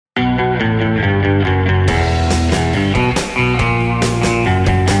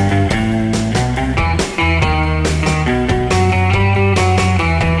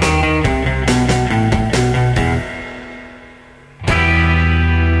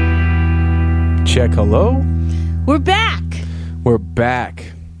Check. Hello. We're back. We're back.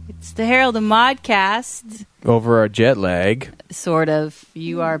 It's the Harold and Modcast. Over our jet lag. Sort of.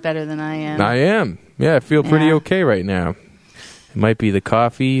 You are better than I am. I am. Yeah, I feel pretty okay right now. It might be the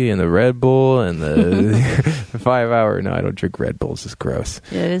coffee and the Red Bull and the 5 hour. No, I don't drink Red Bulls. It's gross.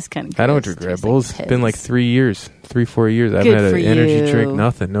 Yeah, it is kind of gross. I don't drink Red Bulls. It's been like 4 years. I haven't Good had for an energy you. drink,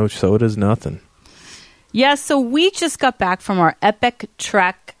 nothing. No sodas, nothing. Yeah, so we just got back from our epic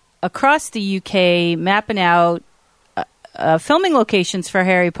trek across the UK, mapping out filming locations for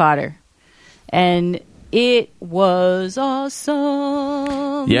Harry Potter. And it was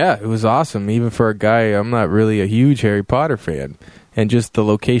awesome. Yeah, it was awesome. Even for a guy, I'm not really a huge Harry Potter fan. And just the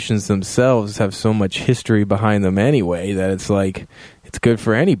locations themselves have so much history behind them anyway that it's like, it's good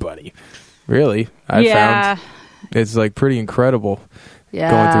for anybody. Really. I found it's like pretty incredible. Yeah.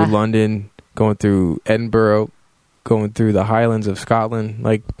 Going through London, going through Edinburgh, going through the Highlands of Scotland.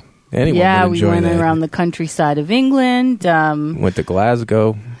 Like, anyone would we enjoy went that. around the countryside of England. Went to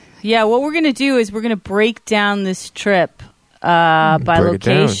Glasgow. Yeah, what we're going to do is we're going to break down this trip by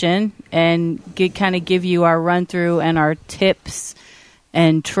location and give you our run through and our tips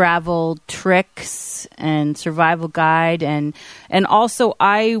and travel tricks and survival guide. And also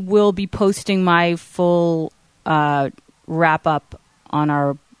I will be posting my full wrap up on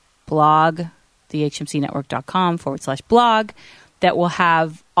our blog, thehmcnetwork.com/blog, that will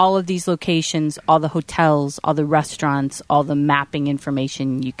have all of these locations, all the hotels, all the restaurants, all the mapping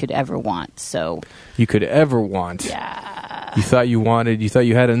information you could ever want. So You could ever want. yeah. You thought you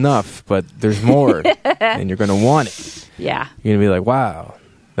had enough, but there's more. And you're going to want it. Yeah. You're going to be like, wow,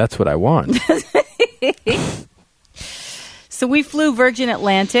 that's what I want. So we flew Virgin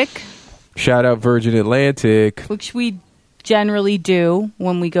Atlantic, Shout out Virgin Atlantic. which we generally do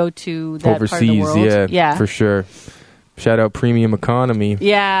when we go to that part of the Overseas, world. yeah, for sure. Shout out Premium Economy.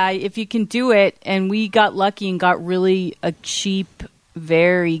 Yeah, if you can do it. And we got lucky and got really a cheap,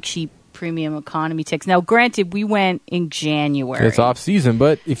 very cheap Premium Economy tickets. Now, granted, we went in January. It's off season,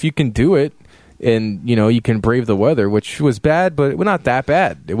 but if you can do it and, you can brave the weather, which was bad, but not that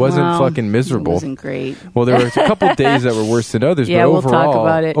bad. It wasn't fucking miserable. It wasn't great. Well, there were a couple of days that were worse than others, Yeah, but we'll overall, talk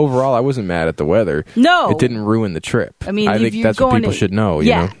about it. overall, I wasn't mad at the weather. No. It didn't ruin the trip. I mean, I if think you're that's what going people to- should know.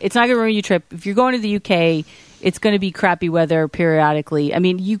 Yeah, You know? it's not going to ruin your trip. If you're going to the UK, it's going to be crappy weather periodically. I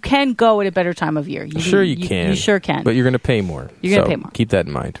mean, you can go at a better time of year. You can. You sure can. But you're going to pay more. You're gonna pay more. Keep that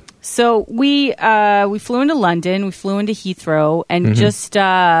in mind. So we flew into London, we flew into Heathrow, and just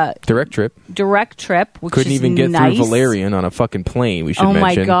Direct trip. direct trip, which Couldn't is even get nice. through Valerian on a fucking plane, we should Oh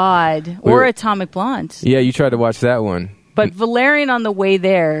mention. my god! We Or were- Atomic Blonde. Yeah, you tried to watch that one. But Valerian on the way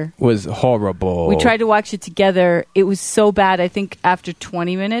there, Was horrible. we tried to watch it together. It was so bad. I think after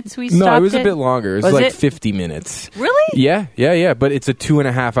 20 minutes we stopped No, it was a bit longer. It was like it? 50 minutes. Really? Yeah. But it's a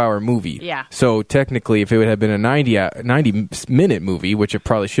 2.5 hour movie. Yeah. So technically, if it would have been a 90-minute movie, which it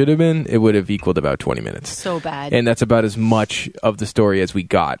probably should have been, it would have equaled about 20 minutes. So bad. And that's about as much of the story as we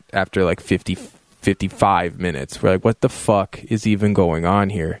got after like 55 minutes. We're like, what the fuck is even going on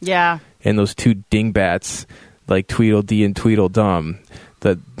here? Yeah. And those two dingbats, like Tweedledee and Tweedledum,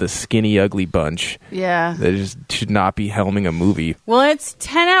 the skinny, ugly bunch, Yeah. that just should not be helming a movie. Well, it's a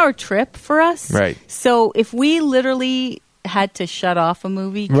 10-hour trip for us. Right. So if we literally had to shut off a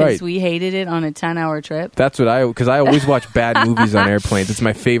movie because Right. we hated it on a 10-hour trip. That's what because I always watch bad movies on airplanes. It's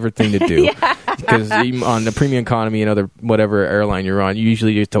my favorite thing to do. Because on the premium economy and other whatever airline you're on, you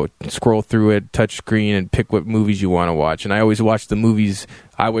usually just scroll through it, touch screen, and pick what movies you want to watch. And I always watch the movies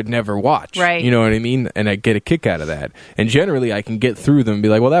I would never watch. Right. You know what I mean? And I get a kick out of that. And generally, I can get through them and be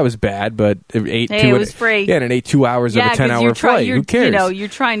like, well, that was bad, but it ate Hey, it was free. Yeah, and it ate 2 hours of a 10-hour flight. Who cares? You're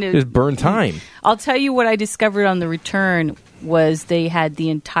trying to Just burn time. I'll tell you what I discovered on the return was they had the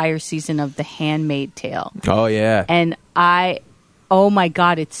entire season of The Handmaid's Tale. Oh, yeah. And oh my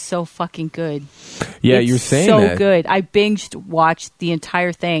God, it's so fucking good. Yeah, It's you're saying so that. good. I binged watched the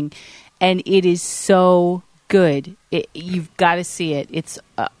entire thing, and it is so good. You've got to see it. It's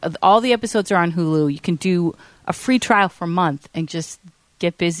all the episodes are on Hulu. You can do a free trial for a month and just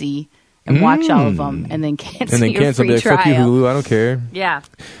get busy and watch all of them, and then cancel And then your cancel. free Be like, fuck you, trial. Hulu. I don't care. Yeah.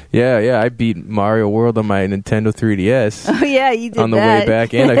 Yeah. I beat Mario World on my Nintendo 3DS. Oh yeah, you did on the that. way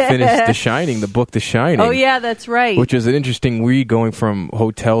back, and I finished The Shining, the book The Shining. Oh yeah, that's right. Which is an interesting read going from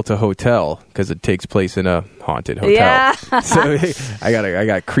hotel to hotel because it takes place in a haunted hotel. Yeah. So I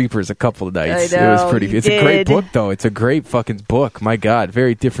got creepers a couple of nights. I know, It was pretty. you It's a great did. book though. It's a great fucking book. My God,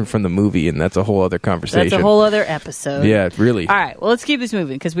 very different from the movie, and that's a whole other conversation. That's a whole other episode. Yeah, really. All right, well, let's keep this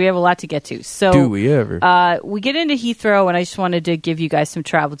moving because we have a lot to get to. So, Do we ever? we get into Heathrow, and I just wanted to give you guys some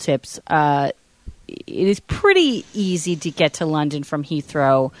travel tips. It is pretty easy to get to London from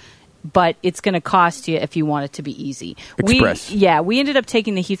Heathrow, but it's going to cost you if you want it to be easy. Express. We ended up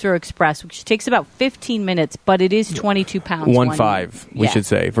taking the Heathrow Express, which takes about 15 minutes, but it is 22 pounds. 1.5, we should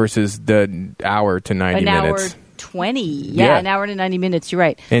say, versus the hour to 90 minutes. An hour 20. Yeah, an hour to 90 minutes. You're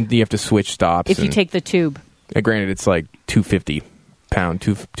right. And you have to switch stops. If you take the tube. Granted, it's like £2.50.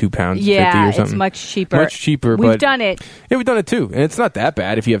 £2 or something. Yeah, it's much cheaper. Much cheaper. We've done it. Yeah, we've done it too. And it's not that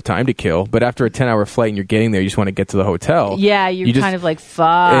bad if you have time to kill. But after a 10-hour flight and you're getting there, you just want to get to the hotel. Yeah, you're kind of like,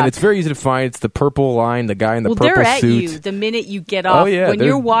 fuck. And it's very easy to find. It's the purple line, the guy in the purple suit. They're at you the minute you get off. Oh, yeah, when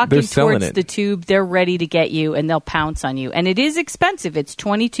you're walking towards it. the tube, they're ready to get you, and they'll pounce on you. And it is expensive. It's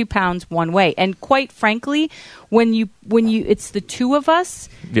 22 pounds one way. And quite frankly, when you it's the two of us,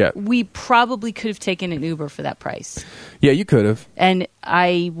 we probably could have taken an Uber for that price. Yeah, you could have. And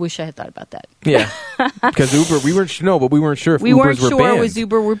I wish I had thought about that. Yeah, because Uber, we weren't sure if Ubers we weren't sure were banned. It was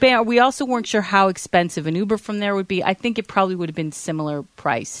Uber were banned. We also weren't sure how expensive an Uber from there would be. I think it probably would have been similar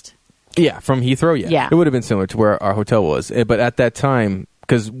priced. Yeah, from Heathrow, yeah. It would have been similar to where our hotel was. But at that time,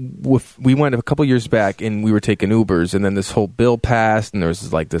 because we went a couple years back and we were taking Ubers, and then this whole bill passed, and there was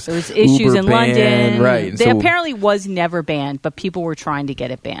issues Uber in ban, London. Right. They apparently was never banned, but people were trying to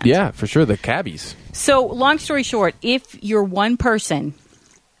get it banned. Yeah, for sure, the cabbies. So, long story short, if you're one person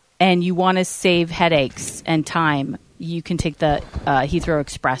and you want to save headaches and time, you can take the Heathrow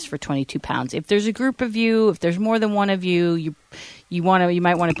Express for 22 pounds. If there's a group of you, if there's more than one of you, you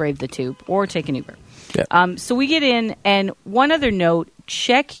might want to brave the tube or take an Uber. Yeah. So we get in, and one other note,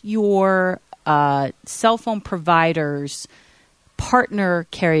 check your cell phone providers' partner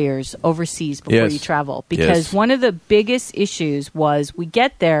carriers overseas before you travel. Because one of the biggest issues was we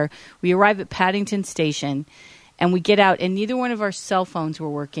get there, we arrive at Paddington Station, and we get out, and neither one of our cell phones were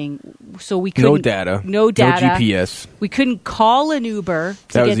working, so we couldn't... No data. No GPS. We couldn't call an Uber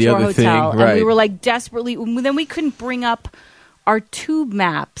to get to our hotel. And we were like desperately... Then we couldn't bring up our tube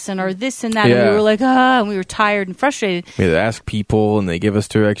maps and our this and that. Yeah. And we were like, and we were tired and frustrated. We had to ask people, and they give us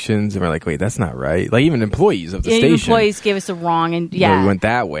directions, and we're like, wait, that's not right. Like, even employees of the station. Employees gave us the wrong, and we went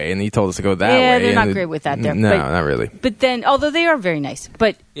that way, and he told us to go that way. Yeah, they're not great with that there. No, not really. But then, although they are very nice,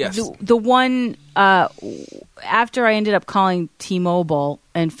 but the one... after I ended up calling T-Mobile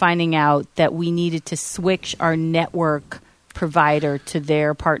and finding out that we needed to switch our network provider to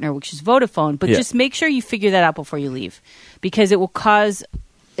their partner, which is Vodafone, but just make sure you figure that out before you leave, because it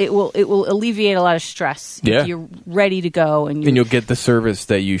will alleviate a lot of stress if you're ready to go, and you'll get the service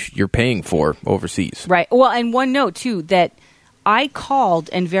that you're paying for overseas. Right. Well, and one note too, that I called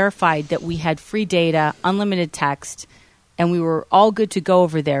and verified that we had free data, unlimited text, and we were all good to go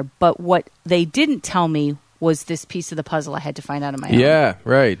over there. But what they didn't tell me was this piece of the puzzle I had to find out on my own. Yeah,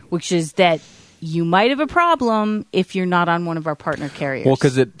 right. Which is that you might have a problem if you're not on one of our partner carriers. Well,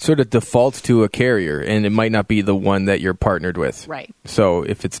 because it sort of defaults to a carrier, and it might not be the one that you're partnered with. Right. So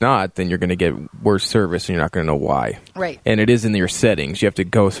if it's not, then you're going to get worse service, and you're not going to know why. Right. And it is in your settings. You have to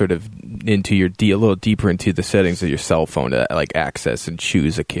go sort of into a little deeper into the settings of your cell phone to access and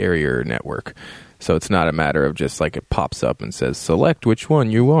choose a carrier network. So it's not a matter of just it pops up and says, select which one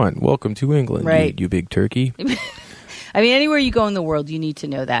you want. Welcome to England, right. you big turkey. I mean, anywhere you go in the world, you need to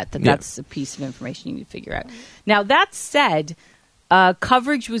know that's a piece of information you need to figure out. Now, that said,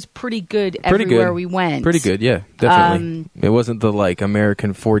 coverage was pretty good everywhere we went. Pretty good, yeah, definitely. It wasn't the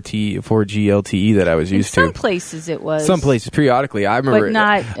American 4G LTE that I was used to. Some places it was. Some places, periodically. I remember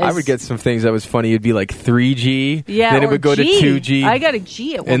I would get some things that was funny. It'd be 3G. Yeah, then it would go to 2G. I got a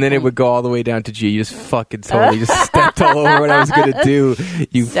G at one And then point. It would go all the way down to G. You just fucking totally just stepped all over what I was going to do.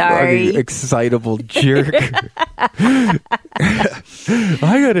 You fucking excitable jerk. I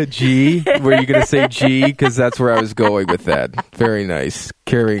got a G. Were you going to say G? Because that's where I was going with that. Very nice.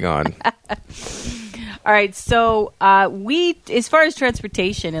 Carrying on. All right. So as far as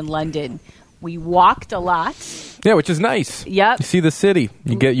transportation in London, we walked a lot. Yeah, which is nice. Yep. You see the city.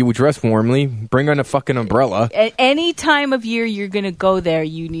 You dress warmly. Bring on a fucking umbrella. At any time of year you're going to go there,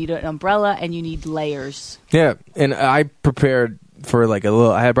 you need an umbrella and you need layers. Yeah, and I prepared for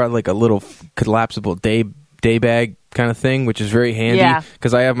I brought a little collapsible day bag kind of thing, which is very handy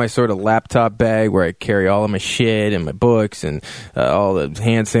because I have my sort of laptop bag where I carry all of my shit and my books and all the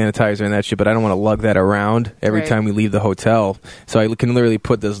hand sanitizer and that shit, but I don't want to lug that around every time we leave the hotel. So I can literally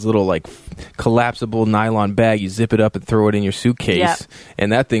put this little collapsible nylon bag, you zip it up and throw it in your suitcase,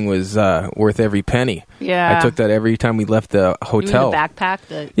 and that thing was worth every penny. Yeah. I took that every time we left the hotel. You mean the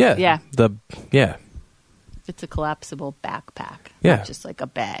backpack? Yeah. It's a collapsible backpack. Yeah. Not just like a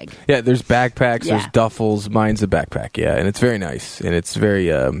bag. Yeah, there's backpacks, there's duffels. Mine's a backpack, and it's very nice. And it's very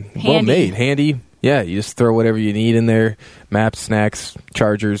well made. Handy. Yeah, you just throw whatever you need in there. Maps, snacks,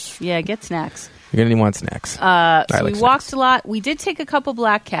 chargers. Yeah, get snacks. You're going to want snacks. So we walked a lot. We did take a couple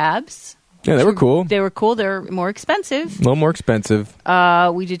black cabs. Yeah, they were cool. They were cool. They're more expensive. A little more expensive.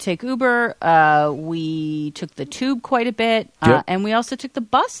 We did take Uber. We took the tube quite a bit. And we also took the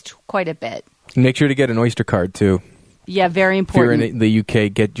bus quite a bit. Make sure to get an Oyster card, too. Yeah, very important. If you're in the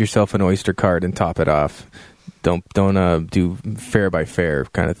UK, get yourself an Oyster card and top it off. Don't do fare by fare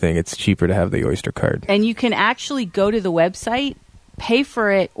kind of thing. It's cheaper to have the Oyster card. And you can actually go to the website, pay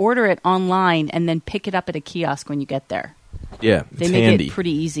for it, order it online, and then pick it up at a kiosk when you get there. Yeah, they make handy. it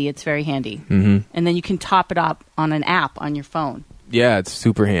pretty easy. It's very handy. Mm-hmm. And then you can top it up on an app on your phone. Yeah, it's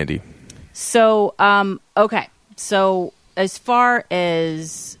super handy. So, okay. So as far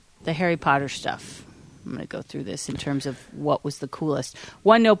as the Harry Potter stuff, I'm going to go through this in terms of what was the coolest.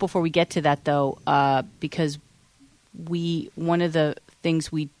 One note before we get to that, though, because one of the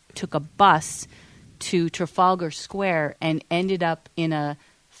things, we took a bus to Trafalgar Square and ended up in a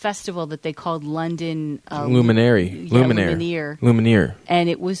festival that they called London Lumineer. And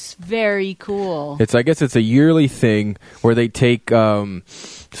it was very cool. I guess it's a yearly thing where they take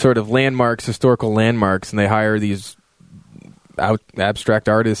sort of historical landmarks, and they hire these abstract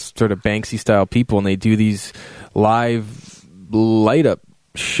artists, sort of Banksy style people, and they do these live light up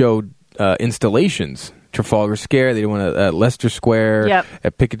show installations. Trafalgar Square, they do one at Leicester Square,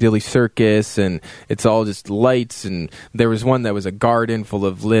 at Piccadilly Circus, and it's all just lights. And there was one that was a garden full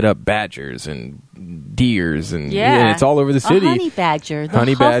of lit up badgers and deers, and it's all over the city. A honey badger, the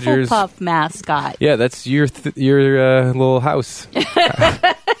honey badgers, Hufflepuff mascot. Yeah, that's your little house.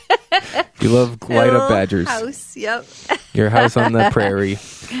 You love light up badgers. House, yep. Your house on the prairie.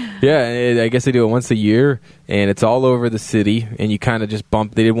 Yeah, I guess they do it once a year, and it's all over the city, and you kind of just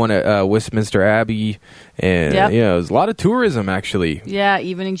bump. They did one at Westminster Abbey, and there's a lot of tourism, actually. Yeah,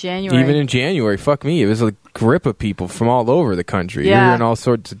 even in January. Fuck me. It was a grip of people from all over the country. Yeah. You're hearing all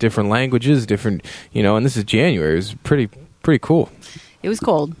sorts of different languages, and this is January. It was pretty cool. It was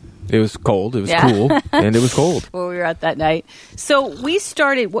cold. It was cold. It was cool, and it was cold. Well, we were out that night. So we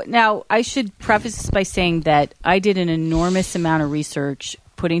started. Now, I should preface this by saying that I did an enormous amount of research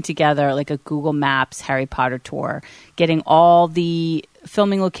putting together like a Google Maps Harry Potter tour, getting all the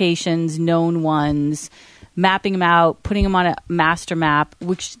filming locations, known ones, mapping them out, putting them on a master map,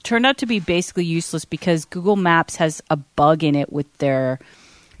 which turned out to be basically useless because Google Maps has a bug in it with their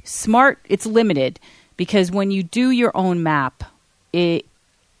it's limited because when you do your own map,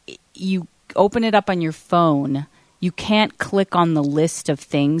 you open it up on your phone, you can't click on the list of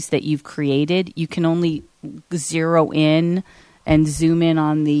things that you've created. You can only zero in and zoom in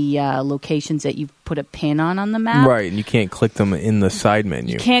on the locations that you've put a pin on the map. Right, and you can't click them in the side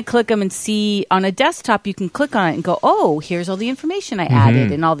menu. You can't click them and see. On a desktop, you can click on it and go, oh, here's all the information I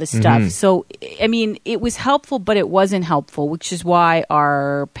added and all this stuff. So, I mean, it was helpful, but it wasn't helpful, which is why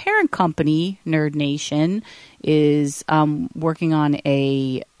our parent company, Nerd Nation, is working on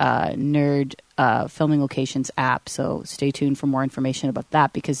a nerd filming locations app. So stay tuned for more information about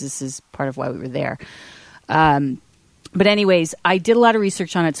that because this is part of why we were there. But anyways, I did a lot of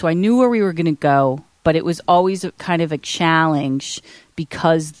research on it, so I knew where we were going to go, but it was always kind of a challenge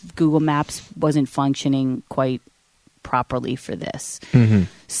because Google Maps wasn't functioning quite properly for this.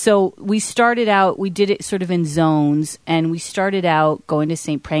 So we did it sort of in zones, and we started out going to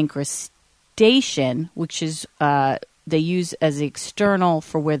St. Pancras Station, which is they use as the external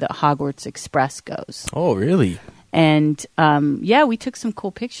for where the Hogwarts Express goes. Oh, really? And, we took some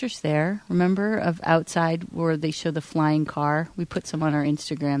cool pictures there, remember, of outside where they show the flying car. We put some on our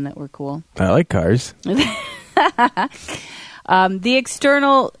Instagram that were cool. I like cars. The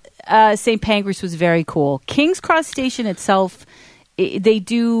external St. Pancras was very cool. King's Cross Station itself,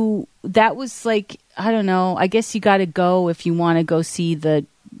 that was like, I don't know, I guess you got to go if you want to go see the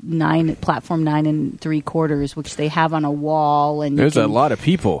platform 9 3/4, which they have on a wall, and there's a lot of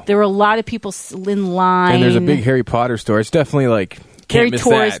people. There were a lot of people in line, and there's a big Harry Potter store. It's definitely like very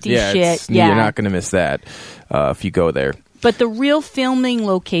touristy shit. You're not going to miss that if you go there. But the real filming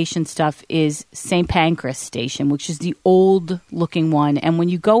location stuff is St. Pancras Station, which is the old looking one, and when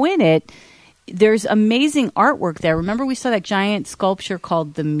you go in it, there's amazing artwork there. Remember we saw that giant sculpture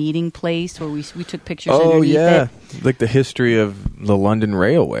called The Meeting Place where we took pictures underneath it? Like the history of the London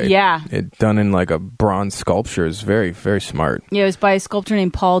Railway. Yeah. It done in like a bronze sculpture is very, very smart. Yeah, it was by a sculptor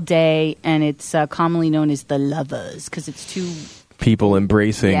named Paul Day, and it's commonly known as The Lovers because it's two people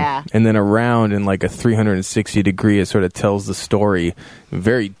embracing, Yeah. and then around in like a 360 degree, it sort of tells the story.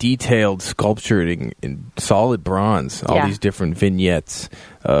 Very detailed, sculptured in solid bronze. All Yeah. these different vignettes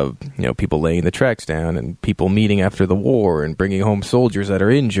of people laying the tracks down and people meeting after the war and bringing home soldiers that are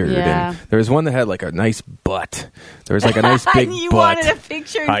injured. Yeah. And there was one that had like a nice butt. There was like a nice big you butt. wanted a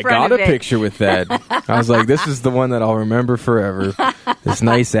picture in I front got of a it. picture with that. I was like, this is the one that I'll remember forever. This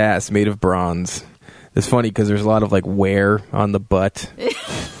nice ass made of bronze. It's funny because there's a lot of like wear on the butt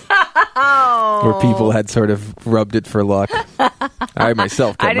where people had sort of rubbed it for luck. I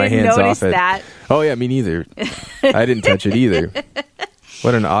myself kept my hands off it. That. Oh yeah, me neither. I didn't touch it either.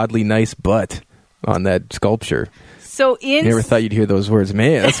 What an oddly nice butt on that sculpture. So You never thought you'd hear those words.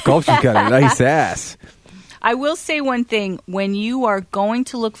 Man, that sculpture's got a nice ass. I will say one thing. When you are going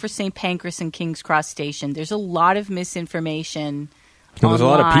to look for St. Pancras and King's Cross Station, there's a lot of misinformation Well, there's a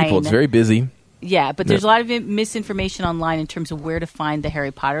lot of people. It's very busy. Yeah, but there's a lot of misinformation online in terms of where to find the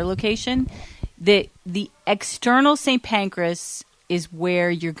Harry Potter location. The external St. Pancras is where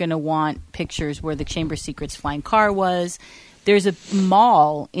you're going to want pictures where the Chamber of Secrets flying car was. There's a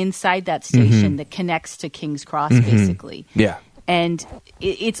mall inside that station that connects to King's Cross, basically. Yeah. And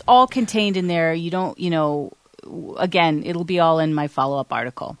it's all contained in there. You don't, again, it'll be all in my follow-up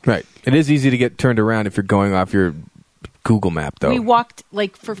article. Right. It is easy to get turned around if you're going off your Google map, though. We walked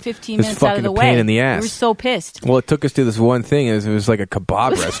like for 15 It's minutes out of fucking the a way. pain in the ass. We were so pissed. Well, it took us to this one thing. It was like a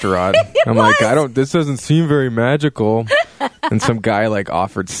kebab restaurant. I'm like, this doesn't seem very magical. And some guy like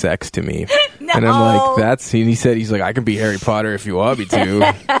offered sex to me. No. And I'm like, and he said, he's like, I can be Harry Potter if you want me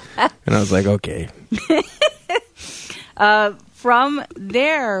to. And I was like, okay. From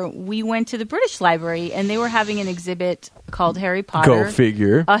there, we went to the British Library, and they were having an exhibit called Harry Potter, Go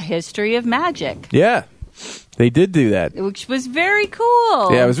figure. A History of Magic. Yeah. They did do that. Which was very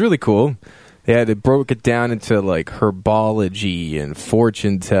cool. Yeah, it was really cool. They broke it down into like herbology and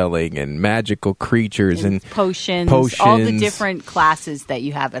fortune telling and magical creatures and potions, all the different classes that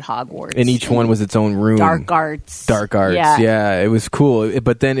you have at Hogwarts. And each one was its own room. Dark arts. Yeah, it was cool.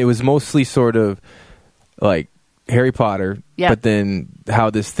 But then it was mostly sort of like Harry Potter, but then how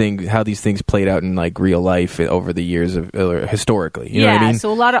these things played out in like real life over the years of historically. You know what I mean?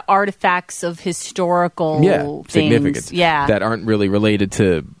 So a lot of artifacts of historical things. Significance. Yeah. That aren't really related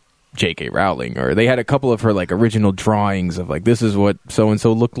to J.K. Rowling, or they had a couple of her like original drawings of like, this is what so and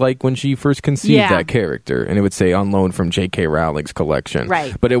so looked like when she first conceived that character, and it would say on loan from J.K. Rowling's collection.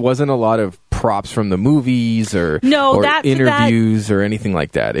 Right. But it wasn't a lot of props from the movies or interviews or anything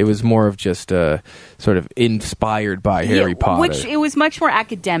like that. It was more of just sort of inspired by Harry Potter. Which it was much more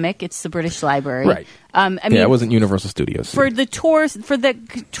academic. It's the British Library. Right. I mean, it wasn't Universal Studios. For the tours, for the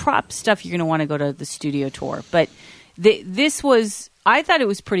trop stuff, you're going to want to go to the studio tour. But this was... I thought it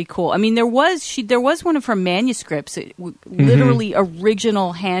was pretty cool. I mean, there was one of her manuscripts, literally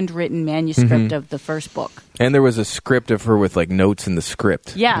original handwritten manuscript of the first book. And there was a script of her with like notes in the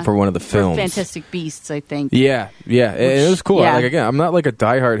script for one of the films. For Fantastic Beasts, I think. Yeah. It was cool. Like, again, I'm not like a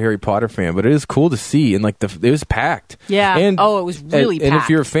diehard Harry Potter fan, but it is cool to see. And like it was packed. Yeah. And, it was really packed. And if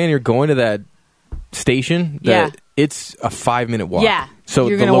you're a fan, you're going to that station. It's a 5-minute walk. Yeah. So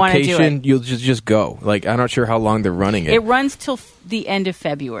you're the location, you'll just go. Like, I'm not sure how long they're running it. It runs till the end of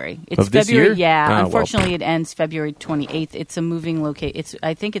February. It's of this February, year? yeah. Unfortunately, it ends February 28th. It's a moving location.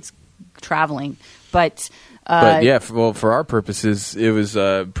 I think it's traveling, yeah. For our purposes, it was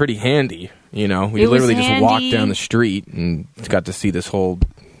pretty handy. You know, we literally just walked down the street and got to see this whole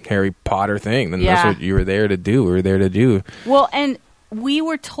Harry Potter thing. And that's what you were there to do. We were there to do. Well, and we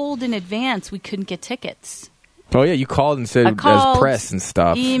were told in advance we couldn't get tickets. Oh, yeah, you called and said as press and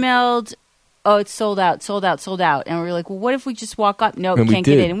stuff. Emailed, it's sold out. And we were like, well, what if we just walk up? No, we can't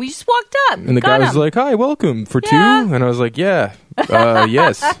get in. And we just walked up. And the guy was like, hi, welcome, for two? And I was like, yes,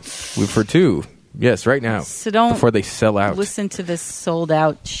 for two. Yes, right now. So don't before they sell out. Listen to this sold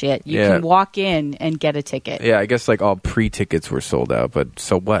out shit. You can walk in and get a ticket. Yeah, I guess like all pre-tickets were sold out, but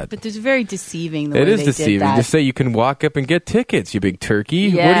so what? But it's very deceiving the way it is they deceiving. did that. Just say you can walk up and get tickets, you big turkey.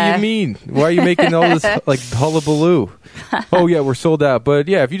 Yeah. What do you mean? Why are you making all this like hullabaloo? Oh yeah, we're sold out. But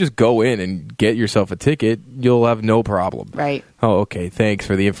yeah, if you just go in and get yourself a ticket, you'll have no problem. Right. Oh, okay. Thanks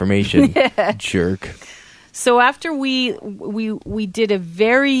for the information, jerk. So after we did a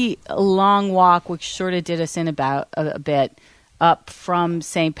very long walk, which sort of did us in about a bit, up from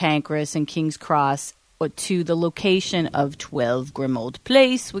St. Pancras and King's Cross to the location of 12 Grimmauld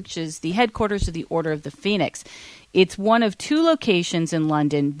Place, which is the headquarters of the Order of the Phoenix. It's one of two locations in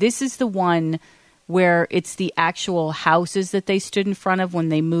London. This is the one where it's the actual houses that they stood in front of when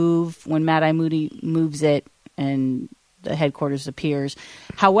Mad Eye Moody moves it and the headquarters appears.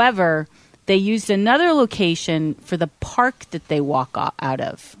 However, they used another location for the park that they walk out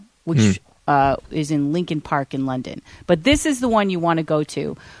of, which is in Lincoln Park in London. But this is the one you want to go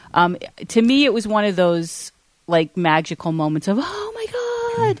to. To me, it was one of those like magical moments of, oh my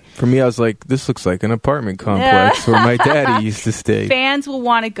God. For me, I was like, this looks like an apartment complex where my daddy used to stay. Fans will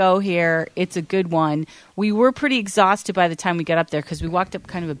want to go here. It's a good one. We were pretty exhausted by the time we got up there because we walked up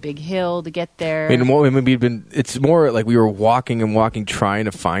kind of a big hill to get there. It's more like we were walking and walking trying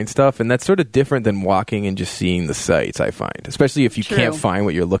to find stuff, and that's sort of different than walking and just seeing the sights, I find. Especially if you can't find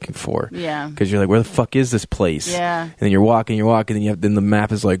what you're looking for. Yeah. Because you're like, where the fuck is this place? Yeah. And then you're walking, and then the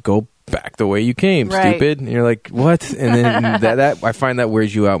map is like, go back the way you came, stupid. And you're like, what? And then that I find that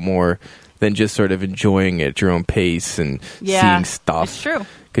wears you out more than just sort of enjoying it at your own pace and seeing stuff. It's true.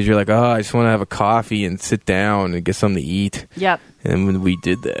 Because you're like, oh, I just want to have a coffee and sit down and get something to eat. Yep. And when we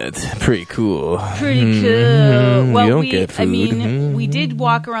did that, pretty cool. Pretty cool. Well, you don't get food. We did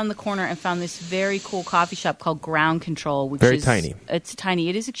walk around the corner and found this very cool coffee shop called Ground Control, which very is tiny. It's tiny.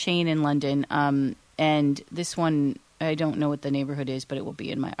 It is a chain in London. And this one, I don't know what the neighborhood is, but it will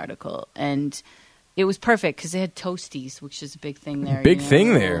be in my article. And it was perfect because they had toasties, which is a big thing there. Big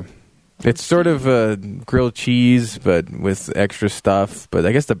thing there. It's sort of grilled cheese, but with extra stuff. But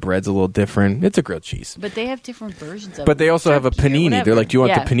I guess the bread's a little different. It's a grilled cheese. But they have different versions of it. But they also have a panini. They're like, do you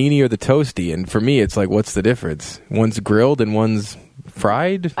want the panini or the toasty? And for me, it's like, what's the difference? One's grilled and one's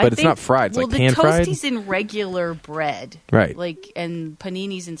fried, but it's not fried. It's like pan-fried. The toasties in regular bread. Right. And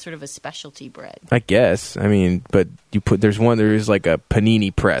panini's in sort of a specialty bread. I guess. I mean, but there is like a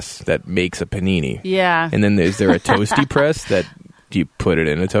panini press that makes a panini. Yeah. And then is there a toasty press that... Do you put it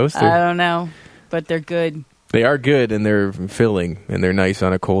in a toaster? I don't know, but they're good. They are good, and they're filling, and they're nice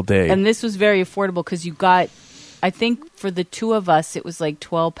on a cold day. And this was very affordable because you got, I think for the two of us, it was like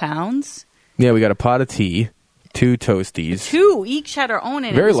 £12. Yeah, we got a pot of tea, 2 toasties. 2 each had our own,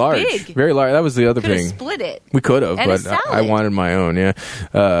 and very it was large, big. Very large. That was the other Could have thing. split it. We could have, and but I wanted my own. Yeah,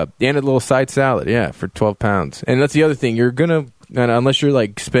 and a little side salad. Yeah, for £12. And that's the other thing. You're gonna, unless you're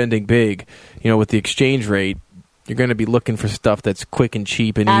like spending big, with the exchange rate. You're going to be looking for stuff that's quick and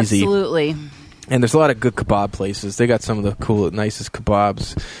cheap and easy. Absolutely. And there's a lot of good kebab places. They got some of the nicest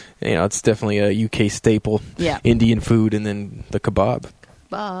kebabs. It's definitely a UK staple. Yeah. Indian food and then the kebab.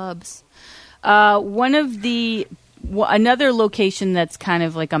 Kebabs. Another location that's kind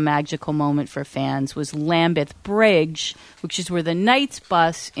of like a magical moment for fans was Lambeth Bridge, which is where the Knights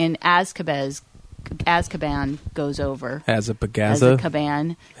bus in Azkaban goes over.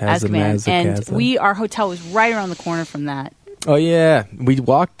 Azkaban. And our hotel was right around the corner from that. Oh, yeah. We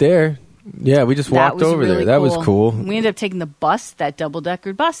walked there. Yeah, we just walked over there. That was cool. We ended up taking that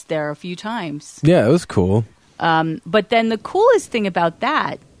double-decker bus there a few times. Yeah, it was cool. But then the coolest thing about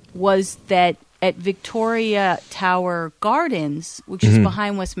that was that at Victoria Tower Gardens, which is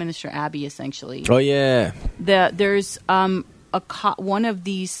behind Westminster Abbey, essentially. Oh, yeah. There's one of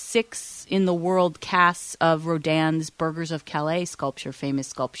these 6 in the world casts of Rodin's Burghers of Calais sculpture, famous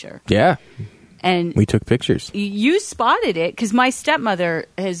sculpture. Yeah. And we took pictures. You spotted it because my stepmother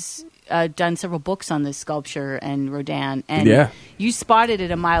has done several books on this sculpture and Rodin. And you spotted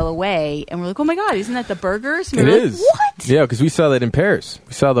it a mile away, and we're like, oh my God, isn't that the Burghers? And it is. Like, what? Yeah, because we saw that in Paris.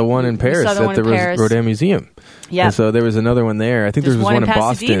 We saw the one in Paris at the Rodin Museum. Yeah. And so there was another one there. I think there was one in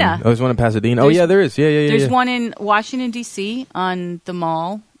Boston. Oh, there's one in Pasadena. There is. Yeah. There's one in Washington, D.C. on the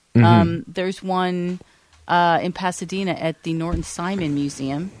Mall. There's one in Pasadena at the Norton Simon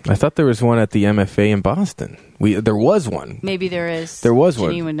Museum. I thought there was one at the MFA in Boston. There was one. Maybe there is. There was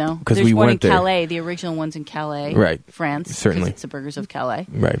one. Janine would know. Because we went there. There's one in Calais. The original one's in Calais, right? France. Certainly, it's the Burghers of Calais.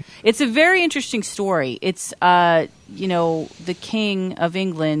 Right. It's a very interesting story. It's the King of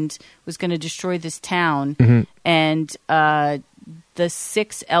England was going to destroy this town, and the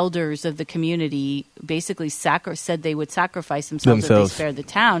 6 elders of the community basically said they would sacrifice themselves if they spared the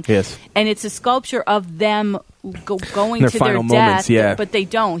town. Yes. And it's a sculpture of them going to their death, moments, but they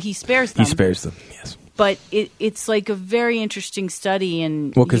don't. He spares them. Yes. But it's like a very interesting study in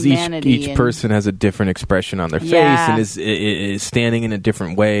because humanity. Each person has a different expression on their face and is standing in a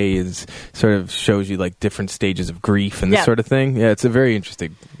different way. Is sort of shows you like different stages of grief and this sort of thing. Yeah, it's a very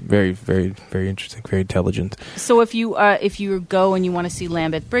interesting, very, very, very interesting, very intelligent. So if you go and you want to see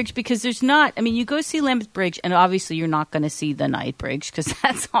Lambeth Bridge, because there's not, I mean, you go see Lambeth Bridge, and obviously you're not going to see the Night Bridge because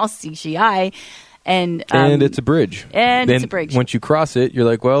that's all CGI. And it's a bridge. It's a bridge. Once you cross it, you're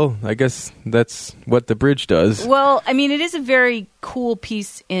like, well, I guess that's what the bridge does. Well, I mean, it is a very cool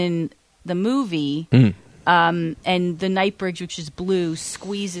piece in the movie. And the Night Bridge, which is blue,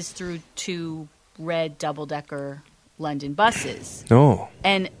 squeezes through 2 red double-decker London buses. Oh.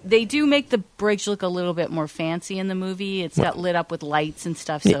 And they do make the bridge look a little bit more fancy in the movie. It's got lit up with lights and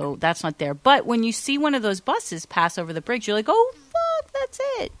stuff, so that's not there. But when you see one of those buses pass over the bridge, you're like, oh, fuck, that's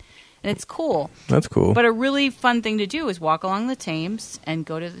it. And it's cool. That's cool. But a really fun thing to do is walk along the Thames and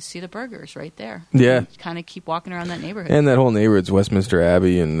go to see the burgers right there. Yeah. Kind of keep walking around that neighborhood. And that whole neighborhood's Westminster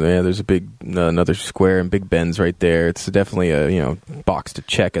Abbey, and there's a big another square and Big Ben's right there. It's definitely a box to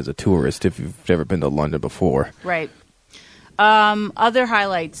check as a tourist if you've ever been to London before. Right. Other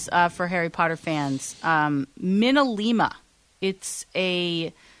highlights for Harry Potter fans: Minalima. It's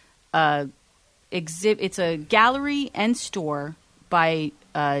a It's a gallery and store by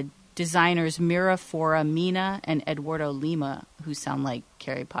designers Mira Fora Mina and Eduardo Lima, who sound like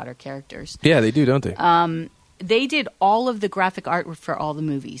Harry Potter characters. Yeah, they do, don't they? They did all of the graphic art for all the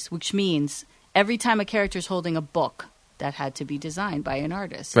movies, which means every time a character's holding a book, that had to be designed by an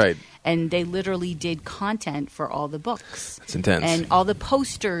artist. Right. And they literally did content for all the books. It's intense. And all the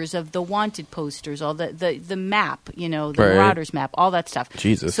posters of the wanted posters, all the map, the right. Marauders map, all that stuff.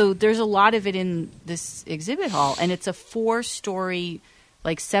 Jesus. So there's a lot of it in this exhibit hall, and it's a 4-story,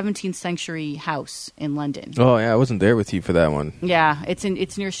 17th century house in London. Oh, yeah, I wasn't there with you for that one. Yeah, it's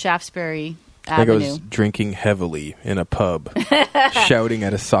near Shaftesbury I think I Avenue. was drinking heavily in a pub, shouting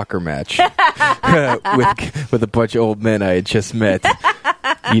at a soccer match with a bunch of old men I had just met,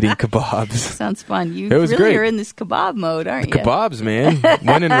 eating kebabs. Sounds fun. You It was really great. are in this kebab mode, aren't you? Kebabs, man.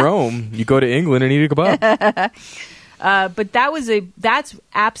 When in Rome, you go to England and eat a kebab. But that's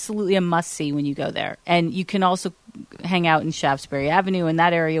absolutely a must-see when you go there. And you can also hang out in Shaftesbury Avenue in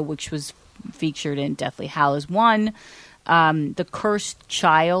that area, which was featured in Deathly Hallows 1. The Cursed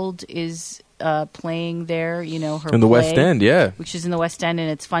Child is playing there, her In the play, West End, yeah. which is in the West End, and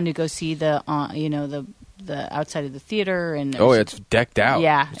it's fun to go see the outside of the theater. And Oh, it's decked out.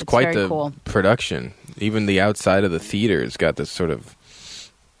 Yeah, it's it's quite very the cool. production. Even the outside of the theater has got this sort of,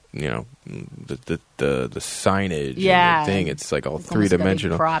 the signage. Yeah. And the thing. It's like all It's almost like a big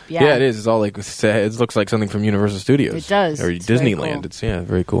three-dimensional. prop, yeah. Yeah, it is. It's all like it looks like something from Universal Studios. It does. Or It's very Disneyland. cool. It's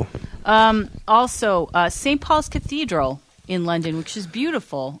very cool. Also, St. Paul's Cathedral in London, which is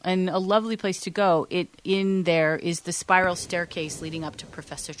beautiful and a lovely place to go. In there is the spiral staircase leading up to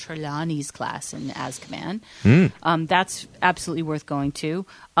Professor Trelawney's class in Azkaban. That's absolutely worth going to.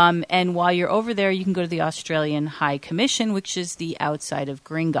 And while you're over there, you can go to the Australian High Commission, which is the outside of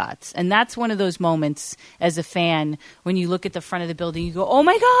Gringotts. And that's one of those moments as a fan when you look at the front of the building, you go, "Oh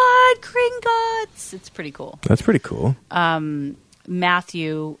my God, Gringotts!" It's pretty cool. That's pretty cool.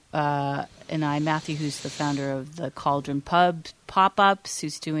 Matthew Matthew, who's the founder of the Cauldron Pub Pop-Ups,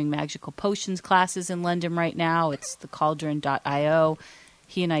 who's doing magical potions classes in London right now. It's thecauldron.io.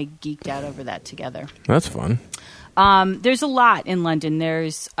 He and I geeked out over that together. That's fun. There's a lot in London.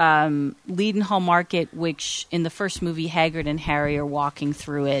 There's Leadenhall Market, which in the first movie, Hagrid and Harry are walking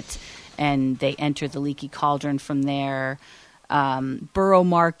through it, and they enter the Leaky Cauldron from there. Borough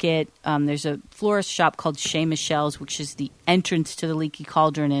Market. There's a florist shop called Chez Michel's, which is the entrance to the Leaky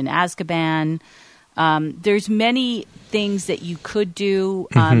Cauldron in Azkaban. There's many things that you could do.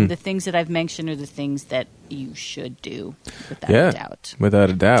 The things that I've mentioned are the things that you should do, without a doubt. Without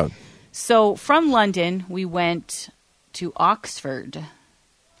a doubt. So from London, we went to Oxford.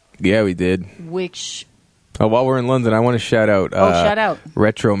 Yeah, we did. Which... Oh, while we're in London, I want to shout out... shout out.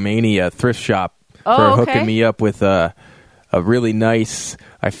 Retromania Thrift Shop for hooking me up with... a really nice.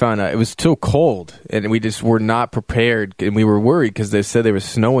 I found it was so cold, and we just were not prepared, and we were worried because they said they were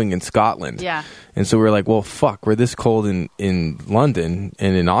snowing in Scotland. Yeah, and so we were like, "Well, fuck, we're this cold in London,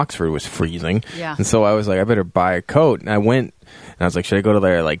 and in Oxford was freezing." Yeah, and so I was like, "I better buy a coat," and I went. And I was like, should I go to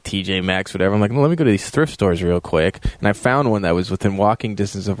their TJ Maxx, whatever? I'm like, well, let me go to these thrift stores real quick. And I found one that was within walking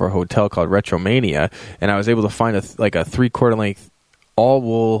distance of our hotel called Retromania, and I was able to find a 3/4 length all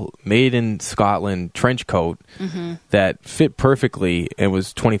wool, made in Scotland trench coat that fit perfectly and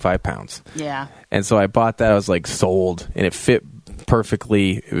was 25 pounds. Yeah. And so I bought that. I was like sold, and it fit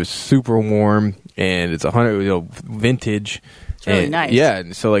perfectly. It was super warm, and it's 100 vintage. It's really nice. Yeah,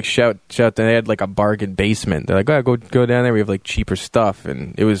 and so shout they had a bargain basement. They're like, oh, go down there. We have cheaper stuff,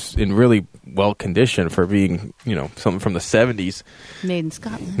 and it was in really well condition for being something from the 70s. Made in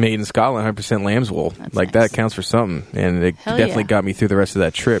Scotland. 100% lamb's wool. That's nice. That counts for something, and it definitely got me through the rest of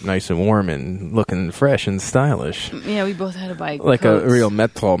that trip, nice and warm and looking fresh and stylish. Yeah, we both had to buy like coats. a real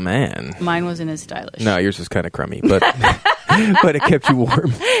metro man. Mine wasn't as stylish. No, yours was kind of crummy, but but it kept you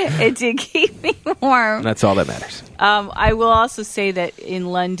warm. It did keep me warm. That's all that matters. I will also say that in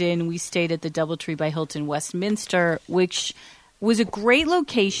London, we stayed at the Doubletree by Hilton Westminster, which was a great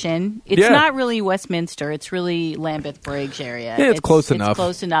location. It's not really Westminster. It's really Lambeth Briggs area. Yeah, it's close enough. It's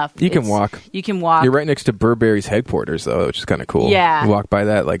close enough. You can walk. You can walk. You're right next to Burberry's headquarters, though, which is kind of cool. Yeah. We walk by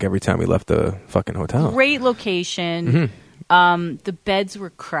that like every time we left the fucking hotel. Great location. The beds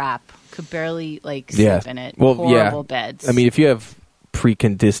were crap. Could barely sleep in it. Well, horrible beds. I mean, if you have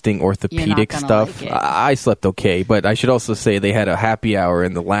pre-conditioning orthopedic stuff, like I slept okay, but I should also say they had a happy hour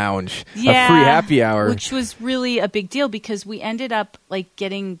in the lounge, a free happy hour, which was really a big deal because we ended up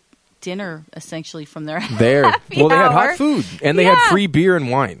getting dinner essentially from their there. happy They had hour. hot food and they had free beer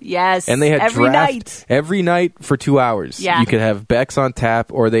and wine. Yes, and they had every draft night. every night for 2 hours. Yeah. You could have Beck's on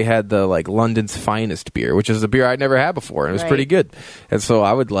tap, or they had the London's finest beer, which is a beer I'd never had before, and it was pretty good. And so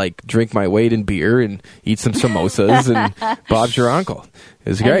I would drink my weight in beer and eat some samosas, and Bob's your uncle. It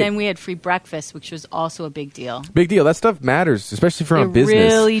was great. And then we had free breakfast, which was also a big deal. Big deal. That stuff matters, especially for a business.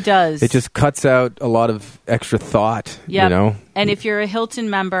 It really does. It just cuts out a lot of extra thought, you know? And if you're a Hilton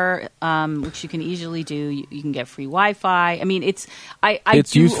member, which you can easily do, you can get free Wi-Fi. I mean, it's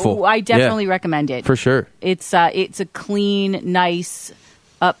useful. I definitely recommend it. For sure. It's a clean, nice,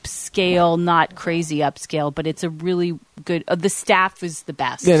 upscale, not crazy upscale, but it's a really good. The staff is the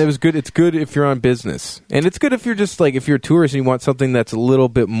best. Yeah, and it was good. It's good if you're on business, and it's good if you're just if you're a tourist and you want something that's a little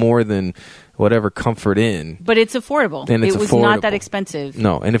bit more than whatever Comfort Inn. But it's affordable. And it was not that expensive.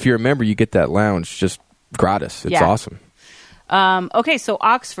 No, and if you're a member, you get that lounge just gratis. It's awesome. Okay, so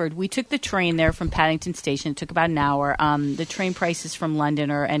Oxford, we took the train there from Paddington Station. It took about an hour. The train prices from London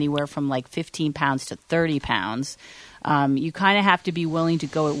are anywhere from £15 to £30. You kind of have to be willing to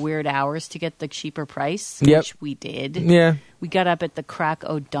go at weird hours to get the cheaper price, which we did. Yeah. We got up at the crack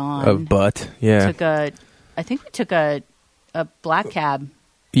o' dawn. Of butt, yeah. I think we took a black cab.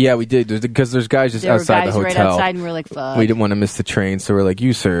 Yeah, we did, because there's guys just outside the hotel. Right outside, and we're like, fuck. We didn't want to miss the train, so we're like,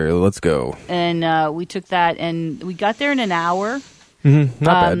 you, sir, let's go. And we took that, and we got there in an hour. Mm-hmm.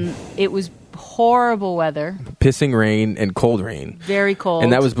 Not bad. It was horrible weather. Pissing rain and cold rain. Very cold.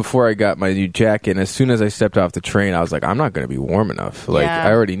 And that was before I got my new jacket. And as soon as I stepped off the train, I was like, I'm not going to be warm enough. I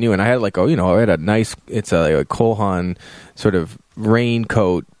already knew. And I had I had a nice, it's a Kolhan sort of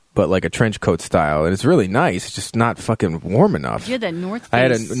raincoat, but like a trench coat style, and it's really nice. It's just not fucking warm enough. You had that North Face. I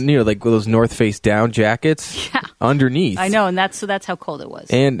had those North Face down jackets underneath. I know, and that's how cold it was.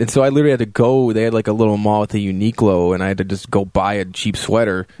 And so I literally had to go. They had a little mall with a Uniqlo, and I had to just go buy a cheap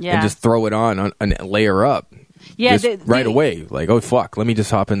sweater and just throw it on and layer up. Yeah, right away. Oh fuck! Let me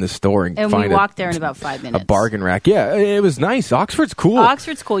just hop in this store and find. And we walked there in about 5 minutes. A bargain rack. Yeah, it was nice. Oxford's cool.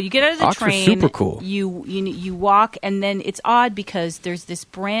 You get out of the train. Super cool. You walk, and then it's odd because there's this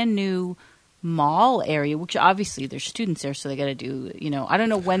brand new mall area, which obviously there's students there, so they got to do. I don't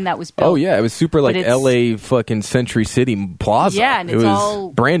know when that was built. Oh yeah, it was super LA fucking Century City Plaza. Yeah, and it it's was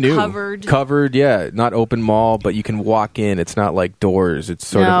all brand new, covered. Yeah, not open mall, but you can walk in. It's not like doors. It's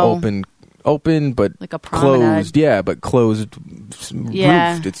sort of open but like a promenade. closed, but closed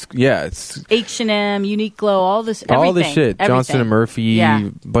roofed. It's H&M, Uniqlo, all this shit. Everything. Johnston & Murphy,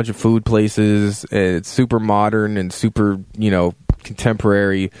 bunch of food places. It's super modern and super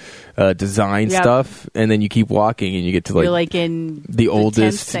contemporary design stuff, and then you keep walking and you get to you're like in the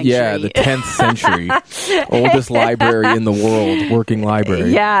oldest 10th century. the 10th century oldest library in the world, working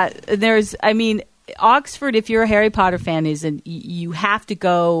library. Oxford, if you're a Harry Potter fan, you have to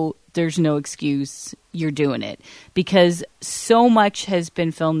go. There's no excuse. You're doing it because so much has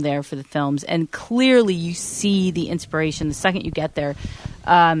been filmed there for the films, and clearly you see the inspiration the second you get there.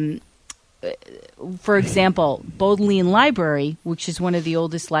 For example, Bodleian Library, which is one of the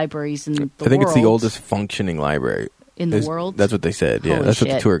oldest libraries in the world. I think it's the oldest functioning library in the world. That's what they said. Yeah, that's what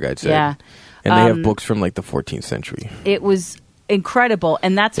the tour guide said. Yeah, and they have books from the 14th century. It was incredible,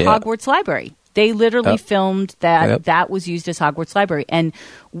 and that's Hogwarts Library. They literally filmed that. Yep. That was used as Hogwarts Library. And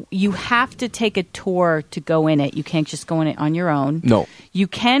you have to take a tour to go in it. You can't just go in it on your own. No. You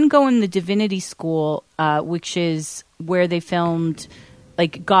can go in the Divinity School, which is where they filmed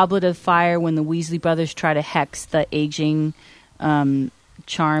Goblet of Fire when the Weasley brothers try to hex the aging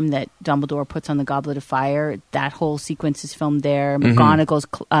charm that Dumbledore puts on the Goblet of Fire. That whole sequence is filmed there. McGonagall's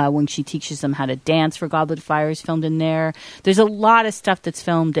when she teaches them how to dance for Goblet of Fire is filmed in there. There's a lot of stuff that's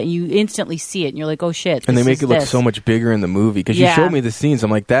filmed, and you instantly see it, and you're like, oh shit. And they make it look so much bigger in the movie because you showed me the scenes.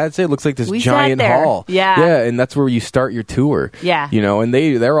 I'm like, that's it. It looks like this giant hall. Yeah, and that's where you start your tour. Yeah, and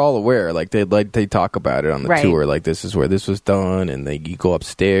they're all aware. They talk about it on the tour. This is where this was done, and you go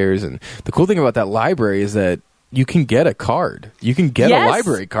upstairs. And the cool thing about that library is that you can get a card. You can get a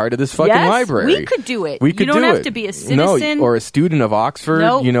library card to this fucking library. We could do it. We could you don't have to be a citizen. No, or a student of Oxford.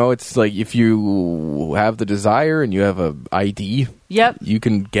 Nope. You know, it's like if you have the desire and you have a ID, you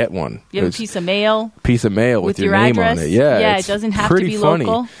can get one. You have a piece of mail. With your name address. on it. Yeah, yeah, it doesn't have to be funny.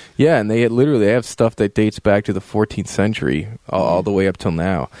 local. Yeah, and they have stuff that dates back to the 14th century all the way up till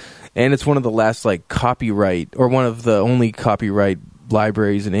now. And it's one of the last like copyright, or one of the only copyright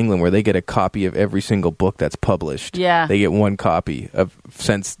libraries in England where they get a copy of every single book that's published. Yeah. They get one copy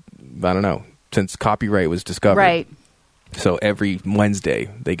since copyright was discovered. Right. So every Wednesday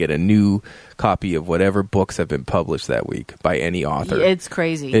they get a new copy of whatever books have been published that week by any author. It's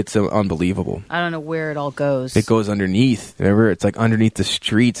crazy. It's unbelievable. I don't know where it all goes. It goes underneath. Remember, it's like underneath the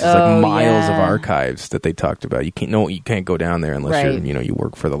streets. It's like miles of archives that they talked about. You can't go down there unless you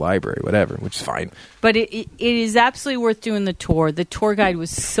work for the library, whatever, which is fine. But it is absolutely worth doing the tour. The tour guide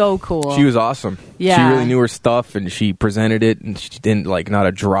was so cool. She was awesome. Yeah. She really knew her stuff, and she presented it, and she didn't not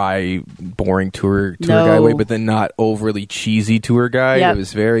a dry, boring tour guide way, but then not overly cheesy tour guide. Yep. It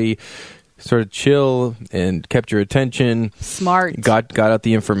was very sort of chill and kept your attention. Smart. Got out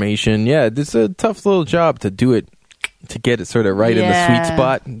the information. Yeah, it's a tough little job to do it, to get it sort of right in the sweet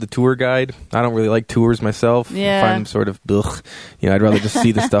spot, the tour guide. I don't really like tours myself. Yeah. I find them sort of, ugh. I'd rather just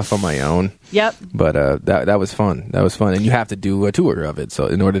see the stuff on my own. Yep. But that was fun. That was fun. And you have to do a tour of it, so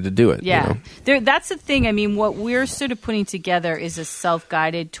in order to do it. Yeah. That's the thing. I mean, what we're sort of putting together is a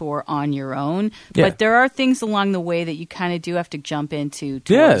self-guided tour on your own. Yeah. But there are things along the way that you kind of do have to jump into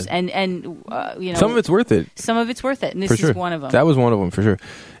tours. Yeah. And some of it's worth it. Some of it's worth it. And this is one of them. That was one of them, for sure.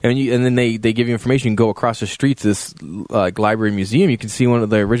 And then they give you information. You go across the street to this library museum. You can see one of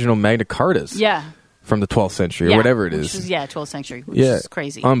the original Magna Cartas. Yeah. From the 12th century or whatever it is. 12th century, which is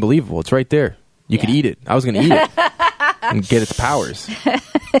crazy. Unbelievable. It's right there. You could eat it. I was going to eat it and get its powers.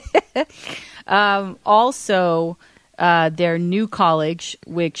 Also, their new college,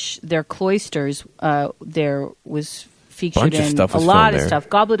 which their cloisters, there was featured in a lot of stuff.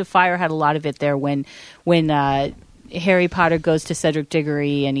 Goblet of Fire had a lot of it there when Harry Potter goes to Cedric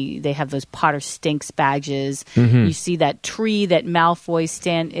Diggory and they have those Potter Stinks badges. Mm-hmm. You see that tree that Malfoy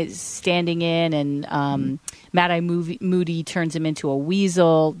is standing in, and Mad-Eye Moody turns him into a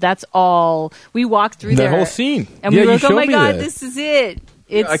weasel. That's all. We walked through that whole scene. And we were like, oh my God, this is it.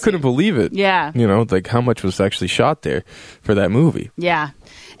 I couldn't believe it. Yeah. Like how much was actually shot there for that movie. Yeah.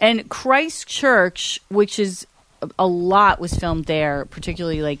 And Christ Church, which is a lot was filmed there,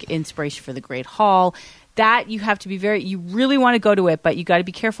 particularly like inspiration for the Great Hall. That you have to be you really want to go to it, but you got to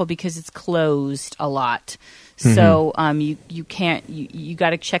be careful because it's closed a lot. So you can't, you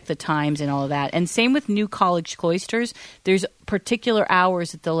got to check the times and all of that. And same with new college cloisters. There's particular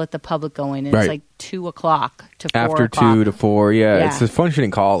hours that they'll let the public go in. And it's like 2 o'clock to 4 After o'clock. 2 to 4, yeah. It's a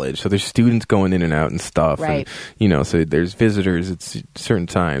functioning college, so there's students going in and out and stuff. Right. And, so there's visitors at certain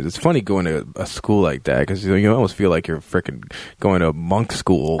times. It's funny going to a school like that because you almost feel like you're freaking going to monk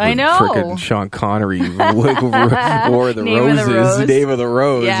school. I know. Freaking Sean Connery, War of the Roses, Name of the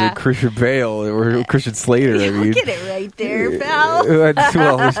Rose, and Christian Bale, or Christian Slater. Look at it right there, pal.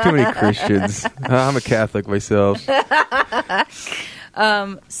 Well, there's too many Christians. I'm a Catholic myself.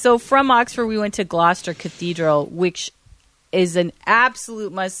 So from Oxford, we went to Gloucester Cathedral, which is an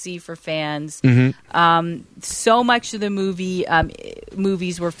absolute must-see for fans. Mm-hmm. So much of the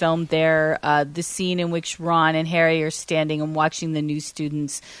movies were filmed there. The scene in which Ron and Harry are standing and watching the new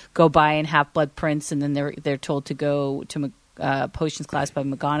students go by in Half-Blood Prince, and then they're told to go to potions class by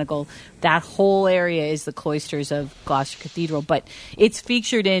McGonagall. That whole area is the cloisters of Gloucester Cathedral, but it's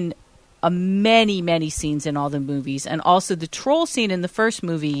featured in many, many scenes in all the movies, and also the troll scene in the first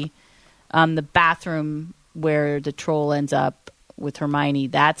movie, the bathroom where the troll ends up with Hermione,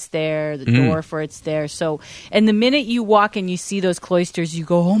 that's there. The door for it's there. So, and the minute you walk and you see those cloisters, you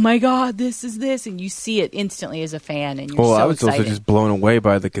go, "Oh my God, this is this," and you see it instantly as a fan, and you're so I was excited. also just blown away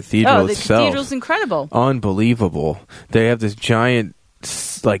by the cathedral itself. The cathedral's incredible, unbelievable. They have this giant,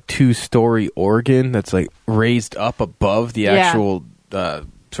 2-story organ that's raised up above the actual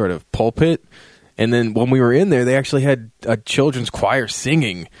sort of pulpit. And then when we were in there, they actually had a children's choir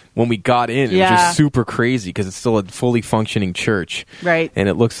singing when we got in. It was just super crazy because it's still a fully functioning church. Right. And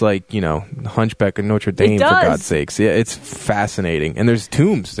it looks like, Hunchback of Notre Dame, for God's sakes. Yeah, it's fascinating. And there's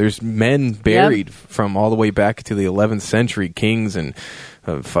tombs. There's men buried from all the way back to the 11th century, kings and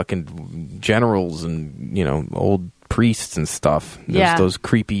fucking generals and, old priests and stuff. Yeah. Those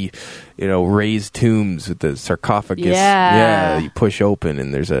creepy, raised tombs with the sarcophagus. Yeah. You push open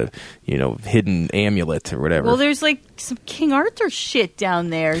and there's a, hidden amulet or whatever. Well, there's like some King Arthur shit down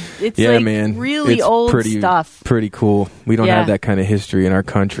there. It's man. really it's old stuff. Pretty cool. We don't have that kind of history in our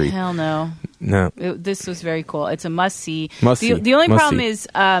country. Hell no. No. This was very cool. It's a must-see. Must-see. The only problem is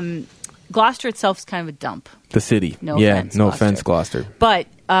Gloucester itself is kind of a dump. The city. No offense, Gloucester. But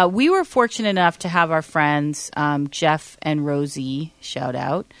we were fortunate enough to have our friends, Jeff and Rosie, shout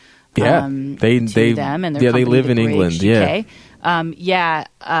out. Yeah. They them and their they live in England. UK.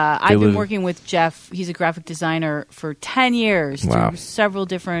 I've been working with Jeff. He's a graphic designer for 10 years through several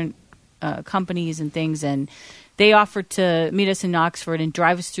different companies and things. And they offered to meet us in Oxford and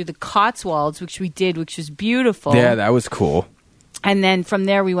drive us through the Cotswolds, which we did, which was beautiful. Yeah, that was cool. And then from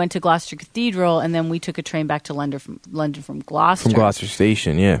there, we went to Gloucester Cathedral, and then we took a train back to London from Gloucester. From Gloucester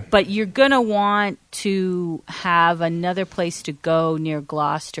Station, yeah. But you're going to want to have another place to go near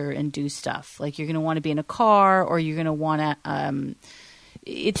Gloucester and do stuff. Like you're going to want to be in a car, or you're going to want to...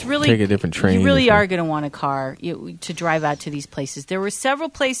 it's really... Take a different train. You really are going to want a car to drive out to these places. There were several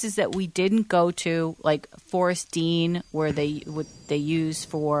places that we didn't go to, like Forest Dean, where they use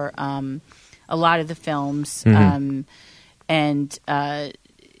for a lot of the films. Mm-hmm. And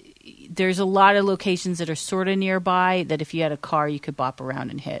there's a lot of locations that are sort of nearby that if you had a car, you could bop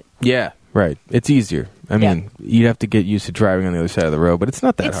around and hit. Yeah, right. It's easier. I mean, you'd have to get used to driving on the other side of the road, but it's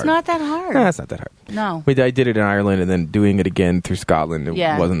not that hard. It's not that hard. No, it's not that hard. No. I did it in Ireland, and then doing it again through Scotland,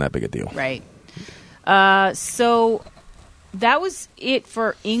 it wasn't that big a deal. Right. So that was it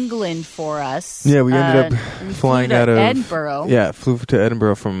for England for us. Yeah, we ended up flying out of Edinburgh. Yeah, flew to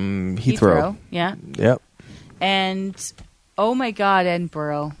Edinburgh from Heathrow. Yeah. Yep. And... oh my God,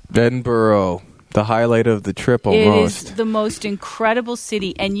 Edinburgh. Edinburgh, the highlight of the trip almost. It is the most incredible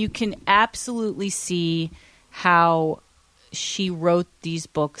city, and you can absolutely see how she wrote these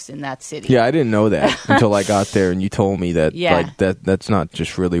books in that city. Yeah, I didn't know that until I got there, and you told me that that's not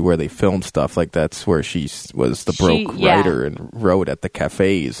just really where they filmed stuff. Like that's where she was the broke writer and wrote at the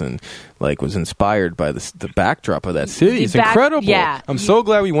cafes and like was inspired by the backdrop of that city. It's incredible. Yeah, I'm so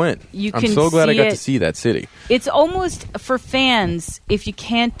glad we went. I'm so glad I got to see that city. It's almost for fans. If you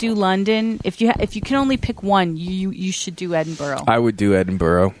can't do London, if you can only pick one, you should do Edinburgh. I would do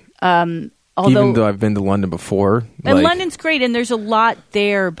Edinburgh. Even though I've been to London before. And London's great, and there's a lot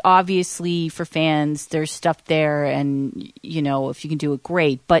there, obviously, for fans. There's stuff there, and, if you can do it,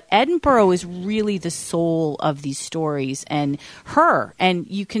 great. But Edinburgh is really the soul of these stories, and her. And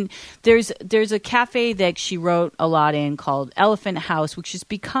there's a cafe that she wrote a lot in called Elephant House, which has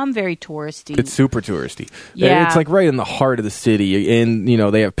become very touristy. It's super touristy. Yeah. It's like right in the heart of the city. And,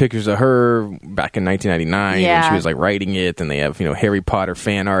 they have pictures of her back in 1999 when she was like writing it, and they have, Harry Potter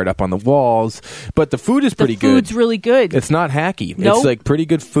fan art up on the walls. But the food is pretty good. The food's really good. It's not hacky. Nope. It's like pretty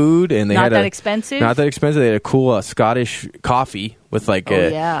good food, and they not had that expensive. Not that expensive. They had a cool Scottish coffee with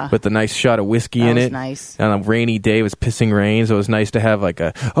with a nice shot of whiskey in it. Nice. On a rainy day, it was pissing rain, so it was nice to have I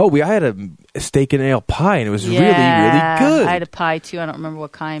had a steak and ale pie, and it was really good. I had a pie too. I don't remember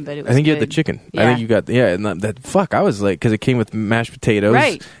what kind, but it was. I think good. You had the chicken. Yeah. I think you got and that. Fuck, I was like, because it came with mashed potatoes,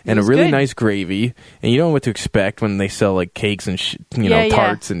 right? And a really nice gravy, and you don't know what to expect when they sell like cakes and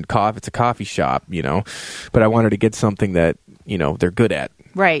tarts and coffee. It's a coffee shop, But I wanted to get something that they're good at.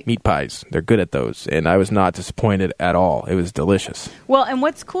 Right. Meat pies. They're good at those. And I was not disappointed at all. It was delicious. Well, and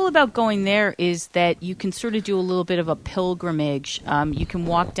what's cool about going there is that you can sort of do a little bit of a pilgrimage. You can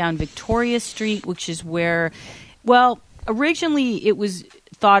walk down Victoria Street, which is where, originally it was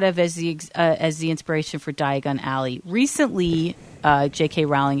thought of as the inspiration for Diagon Alley. Recently, J.K.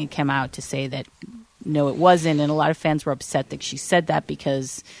 Rowling had come out to say that, no, it wasn't. And a lot of fans were upset that she said that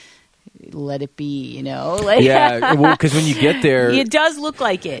because... let it be, yeah, because when you get there... it does look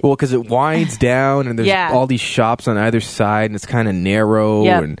like it. Well, because it winds down, and there's all these shops on either side, and it's kind of narrow,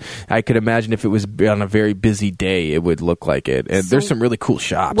 and I could imagine if it was on a very busy day, it would look like it. And there's some really cool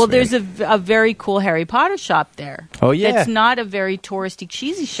shops. Well, there's a very cool Harry Potter shop there. Oh, yeah. It's not a very touristy,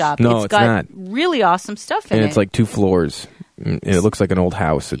 cheesy shop. No, it's got not. really awesome stuff in it. And it's like 2 floors. And it looks like an old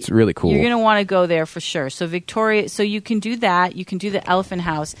house. It's really cool. You're going to want to go there for sure. So you can do that. You can do the Elephant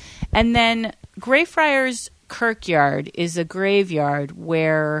House. And then Greyfriars Kirkyard is a graveyard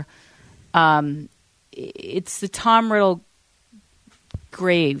where it's the Tom Riddle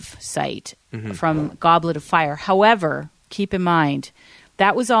grave site from Goblet of Fire. However, keep in mind,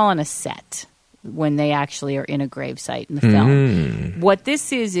 that was all on a set when they actually are in a gravesite in the film. What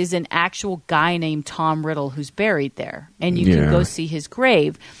this is an actual guy named Tom Riddle who's buried there. And you can go see his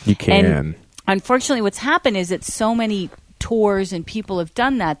grave. You can. And unfortunately, what's happened is that so many tours and people have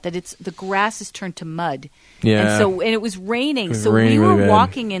done that it's the grass has turned to mud. Yeah. And it was raining. So raining we were really bad.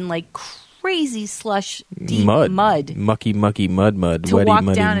 walking in like crazy slush deep mud. Mucky mud, To wetty, walk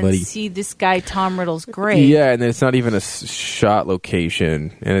muddy, down muddy. and see this guy Tom Riddle's grave. Yeah, and it's not even a shot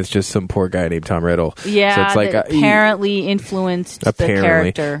location, and it's just some poor guy named Tom Riddle. Yeah, so it's like that apparently influenced the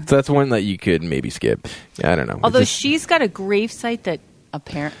character. So that's one that you could maybe skip. Yeah, I don't know. Although she's got a gravesite that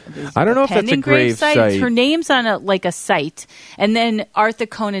apparently I don't know if that's a grave site. Her name's on a site, and then Arthur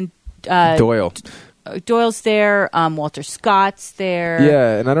Conan Doyle's there. Walter Scott's there.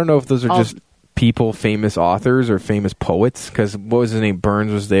 Yeah, and I don't know if those are just people, famous authors or famous poets. Because what was his name?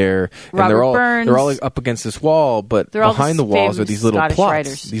 Burns was there, and they're all like, up against this wall, but behind the walls are these little Scottish plots.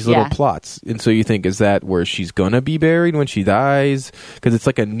 writers. These little plots, and so you think, is that where she's gonna be buried when she dies? Because it's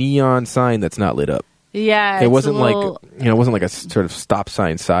like a neon sign that's not lit up. Yeah, it wasn't it wasn't like a sort of stop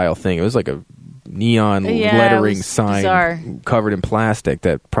sign style thing. It was like a neon lettering sign bizarre. covered in plastic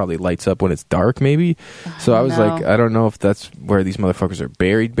that probably lights up when it's dark, maybe. So I was like, I don't know if that's where these motherfuckers are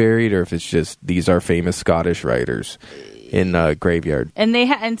buried, or if it's just these are famous Scottish writers in a graveyard. And they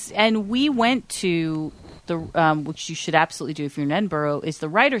and we went to the which you should absolutely do if you're in Edinburgh, is the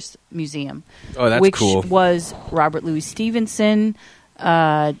Writers' Museum. Oh, that's cool. Which was Robert Louis Stevenson,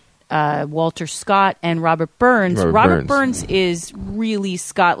 Walter Scott, and Robert Burns. Robert Burns is really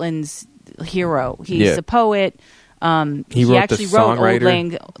Scotland's hero. He's a poet. He actually wrote Auld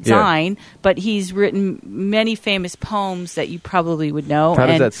Lang Syne, but he's written many famous poems that you probably would know. How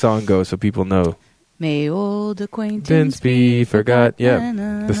does that song go so people know? May old acquaintance be forgot.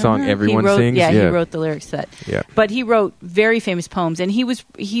 Yeah, the song everyone sings. Yeah, he wrote the lyrics to that. Yeah, but he wrote very famous poems, and he was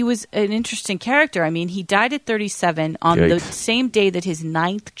an interesting character. I mean, he died at 37 on the same day that his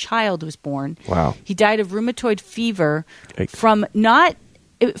 9th child was born. Wow. He died of rheumatoid fever from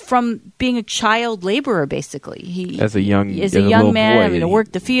being a child laborer, basically. He as a young man, boy, having to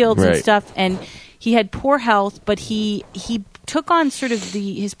work the fields and right. stuff, and he had poor health, but he took on sort of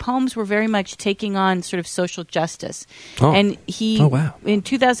his poems were very much taking on sort of social justice. Oh. And in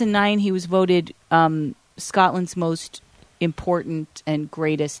 2009, he was voted Scotland's most important and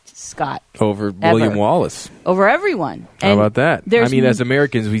greatest Scot over William Wallace, over everyone. How about that? I mean, as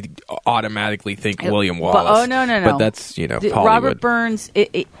Americans, we automatically think William Wallace. No. But that's Hollywood. Robert Burns.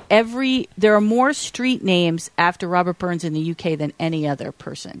 There are more street names after Robert Burns in the UK than any other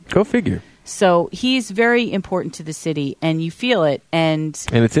person. Go figure. So he's very important to the city, and you feel it. And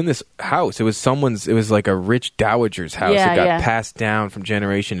it's in this house. It was like a rich dowager's house. It got passed down from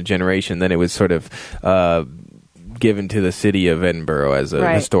generation to generation. Then it was sort of given to the city of Edinburgh as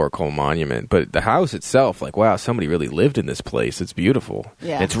a historical monument. But the house itself, like, wow, somebody really lived in this place. It's beautiful.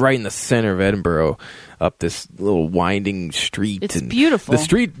 Yeah. It's right in the center of Edinburgh, up this little winding street. It's beautiful.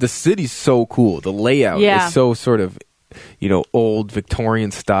 The city's so cool. The layout is so sort of, old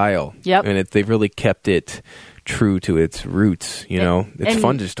Victorian style. Yep. And they've really kept it true to its roots, It's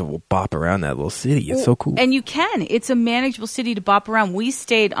fun just to bop around that little city. It's so cool. And you can. It's a manageable city to bop around. We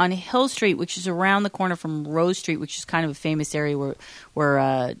stayed on Hill Street, which is around the corner from Rose Street, which is kind of a famous area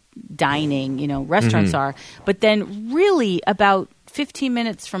where dining, restaurants are. But then really about 15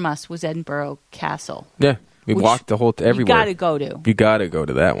 minutes from us was Edinburgh Castle. Yeah. We walked everywhere. You got to go to. You got to go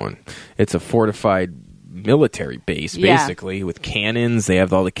to that one. It's a fortified military base, basically, with cannons. They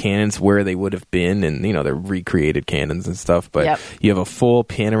have all the cannons where they would have been, and they're recreated cannons and stuff. But you have a full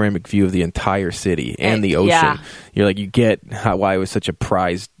panoramic view of the entire city and the ocean. Yeah. You get why it was such a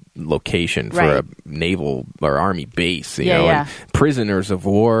prized location for a naval or army base. You know, and prisoners of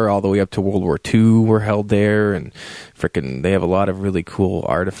war all the way up to World War II were held there, and they have a lot of really cool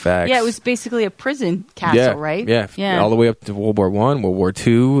artifacts. Yeah, it was basically a prison castle, right? Yeah, all the way up to World War I, World War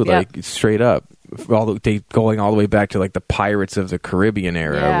II, straight up. Going all the way back to like the Pirates of the Caribbean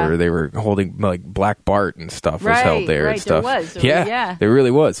era, where they were holding like Black Bart and stuff was held there and stuff. There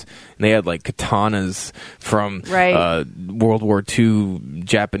really was. And they had like katanas from World War II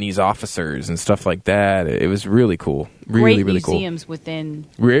Japanese officers and stuff like that. It was really cool. Really cool. Museums within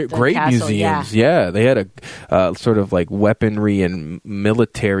great castle, museums. Yeah, they had a sort of like weaponry and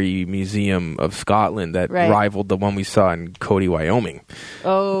military museum of Scotland that rivaled the one we saw in Cody, Wyoming.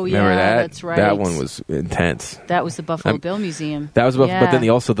 Oh, remember that? That's right. That one was intense. That was the Buffalo Bill Museum. That was, but then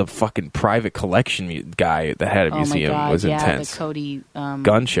also the fucking private collection guy that had a museum was intense. The Cody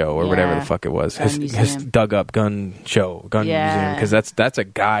gun show or whatever the fuck it was. His dug up gun museum, because that's a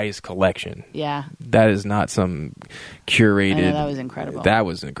guy's collection. Yeah, that is not some curated. I know, that was incredible. That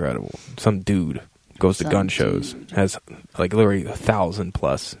was incredible. Some dude goes to gun shows, has like literally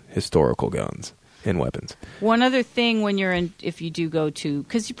 1,000+ historical guns and weapons. One other thing if you do go to,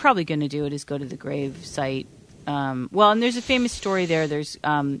 because you're probably going to do it, is go to the grave site and there's a famous story there. There's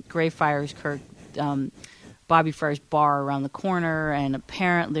Greyfriars Kirk, Bobby Friar's bar around the corner, and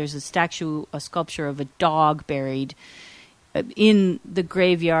apparently there's a sculpture of a dog buried in the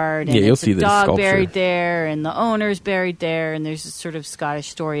graveyard, and you'll see the the dog sculpture buried there, and the owner's buried there, and there's a sort of Scottish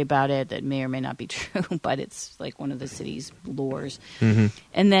story about it that may or may not be true, but it's like one of the city's lores. Mm-hmm.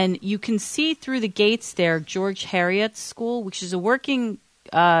 And then you can see through the gates there George Heriot's School, which is a working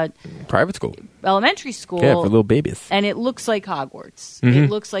private school, elementary school, for little babies, and it looks like Hogwarts. Mm-hmm. It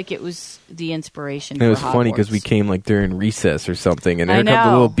looks like it was the inspiration. And it was for funny Hogwarts. because we came like during recess or something, and there I comes the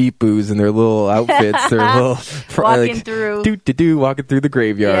know. little beep boos in their little outfits, their little Walking through. walking through the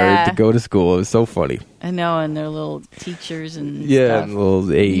graveyard Yeah. to go to school. It was so funny. I know, and they're little teachers and Yeah, stuff. and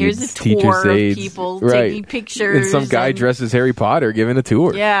little aides, Here's a teachers' tour of aides, people right? taking pictures. And some guy and- dressed as Harry Potter giving a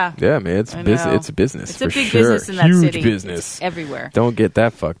tour. Yeah. Yeah, man, it's I business. know. It's a business. It's a for big sure. business in that Huge city. business. It's everywhere. Don't get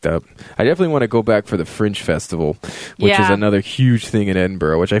that fucked up. I definitely want to go back for the Fringe Festival, which is Yeah. another huge thing in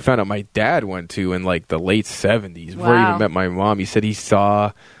Edinburgh, which I found out my dad went to in like the late 70s. Before he Wow. even met my mom, he said he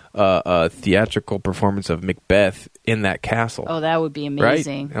saw a theatrical performance of Macbeth in that castle. Oh, that would be Right?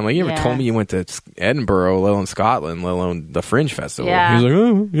 amazing. I'm like, you never Yeah. told me you went to Edinburgh, let alone Scotland, let alone the Fringe Festival. Yeah. He's like,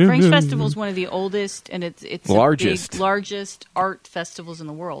 oh, yeah, Fringe yeah. Festival is one of the oldest, and it's Largest. the largest art festivals in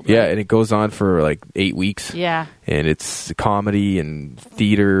the world. Yeah, right? and it goes on for like 8 weeks. Yeah. And it's comedy and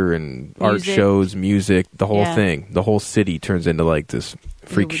theater and art Music. shows, music, the whole Yeah. thing. The whole city turns into like this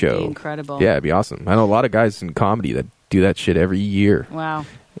freak It would show. be incredible. Yeah, it'd be awesome. I know a lot of guys in comedy that do that shit every year. Wow.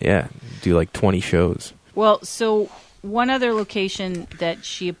 Yeah, do like 20 shows. Well, so one other location that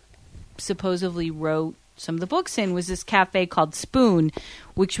she supposedly wrote some of the books in was this cafe called Spoon,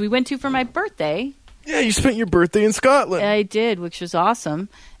 which we went to for my birthday. Yeah, you spent your birthday in Scotland. I did, which was awesome.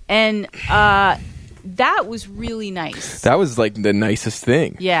 And that was really nice. That was like the nicest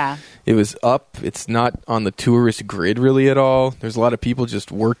thing. Yeah. It was up. It's not on the tourist grid really at all. There's a lot of people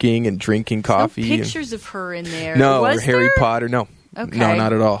just working and drinking coffee. No and- pictures of her in there. no, Was or Harry there? Potter. No. Okay. No,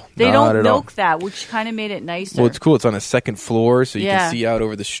 not at all. They Not don't at all. milk that, which kind of made it nicer. Well, it's cool. It's on a second floor, so you Yeah. can see out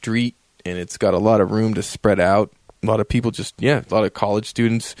over the street, and it's got a lot of room to spread out. A lot of people a lot of college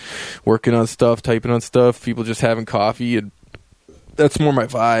students working on stuff, typing on stuff, people just having coffee, and that's more my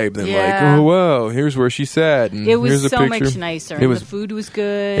vibe than like, Yeah. oh, wow, here's where she sat. And It was here's a so picture. much nicer. It And was, the food was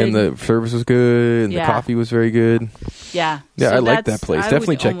good. and the service was good, and Yeah. the coffee was very good. yeah. Yeah, So I like that's- that place. I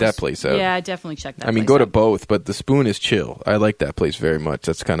Definitely would check that almost- place out. Yeah, definitely check that I mean, place go to out. both, but the Spoon is chill. I like that place very much.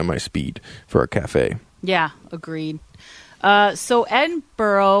 That's kind of my speed for a cafe. Yeah, agreed. So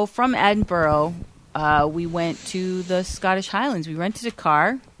from Edinburgh, we went to the Scottish Highlands. We rented a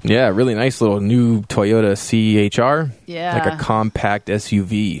car. Yeah, really nice little new Toyota CHR. Yeah. Like a compact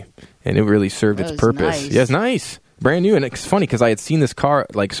SUV. And it really served That its was purpose. nice. Yeah, it's nice. Brand new. And it's funny because I had seen this car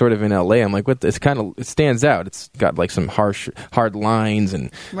like sort of in LA. I'm like, what? It's kind of, it stands out. It's got like some hard lines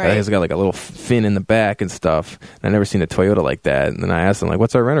and Right. it's got like a little fin in the back and stuff. And I never seen a Toyota like that. And then I asked them, like,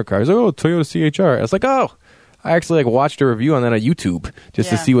 what's our rental car? He's like, oh, Toyota CHR. I was like, oh. I actually like watched a review on that on YouTube just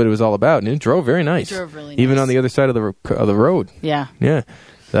to Yeah. see what it was all about. And it drove very nice. It drove really Even nice. on the other side of the road. Yeah. Yeah.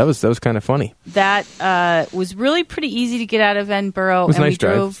 That was kind of funny. That was really pretty easy to get out of Edinburgh. It was a and nice we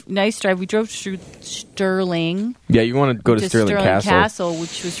drive. drove nice drive. We drove through Stirling. Yeah, you want to go to Stirling Castle.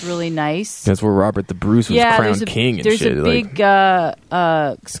 which was really nice. That's where Robert the Bruce was crowned there's a, king and there's shit. a like,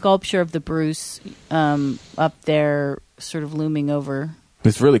 big sculpture of the Bruce up there, sort of looming over.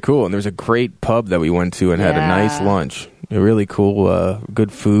 it's really cool. And there's a great pub that we went to and had a nice Yeah. lunch. A really cool,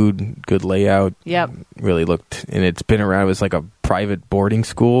 good food, good layout. Yep. Really looked, and it's been around. It was like a private boarding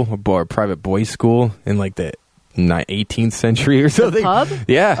school, or private boys' school in like the 18th century or something. pub?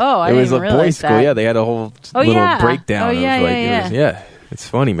 Yeah. Oh, I it was didn't a even boys' realize school. that. Yeah, they had a whole Oh, little yeah. breakdown. Oh, yeah, of like, yeah, it was, yeah. It's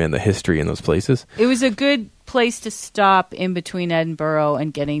funny, man. The history in those places, It was a good place to stop in between Edinburgh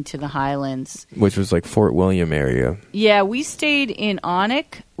and getting to the Highlands. which was like Fort William area. Yeah, we stayed in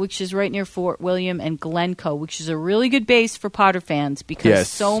Onik, which is right near Fort William, and Glencoe, which is a really good base for Potter fans because Yes.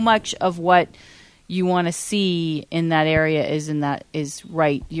 so much of what you want to see in that area is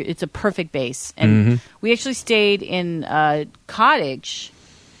right. It's a perfect base, and Mm-hmm. we actually stayed in a cottage.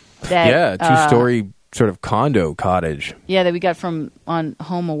 That, Yeah, 2-story sort of condo cottage. Yeah, that we got from on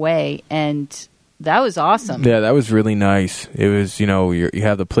Home Away, and that was awesome. Yeah, that was really nice. It was, you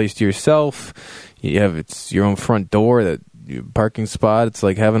have the place to yourself. It's your own front door, that parking spot. It's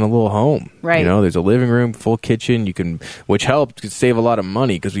like having a little home. Right. There's a living room, full kitchen. Which helped save a lot of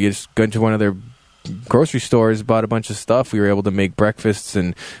money because we just went to one of their grocery stores, bought a bunch of stuff. We were able to make breakfasts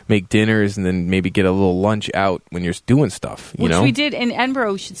and make dinners, and then maybe get a little lunch out when you're doing stuff. Which we did in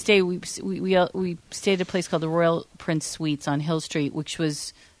Edinburgh. We should stay. We stayed at a place called the Royal Prince Suites on Hill Street, which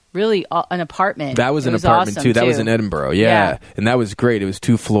was really an apartment. That was an apartment awesome, too. That was in Edinburgh. Yeah. And that was great. It was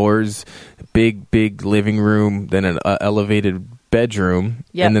 2 floors, big living room, then an elevated bedroom,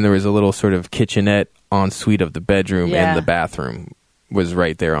 and then there was a little sort of kitchenette ensuite of the bedroom, and the bathroom was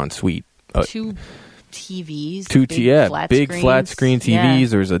right there ensuite. 2 TVs, big flat screen TVs. Yeah.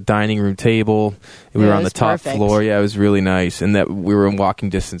 There was a dining room table. We were on the top floor. Yeah, it was really nice, and that we were in walking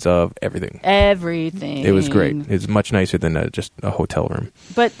distance of everything. It was great. It was much nicer than just a hotel room.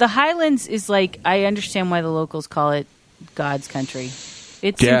 But the Highlands is like, I understand why the locals call it God's country.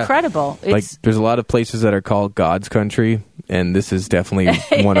 It's incredible. There's a lot of places that are called God's country, and this is definitely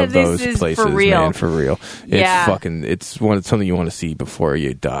one of those places, for real. Man, for real. It's something you want to see before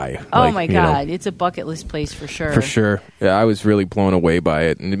you die. Oh my God. It's a bucket list place for sure. For sure. Yeah, I was really blown away by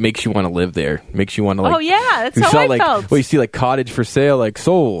it, and it makes you want to live there. It makes you want to oh yeah, that's how I felt. Well, you see cottage for sale,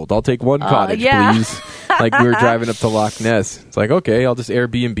 sold. I'll take 1 cottage, please. We were driving up to Loch Ness. It's okay, I'll just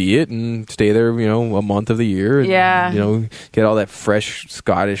Airbnb it and stay there, a month of the year. And, get all that fresh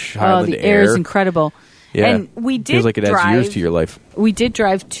Scottish Highland the air is incredible. Yeah, and we did feels like it adds years to your life. We did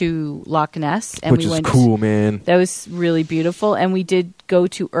drive to Loch Ness, and which is cool, man. That was really beautiful, and we did go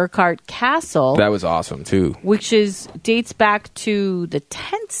to Urquhart Castle. That was awesome too. Which dates back to the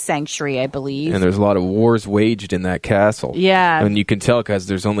 10th century, I believe. And there's a lot of wars waged in that castle. Yeah, and you can tell because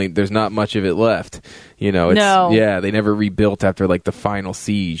there's not much of it left. No. Yeah, they never rebuilt after the final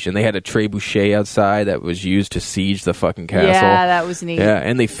siege, and they had a trebuchet outside that was used to siege the fucking castle. Yeah, that was neat. Yeah,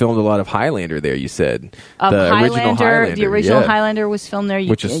 and they filmed a lot of Highlander there. You said the original Highlander was filmed there,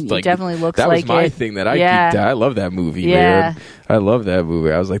 which is it definitely looks that like was my thing that I geeked out. I love that movie, man. I love that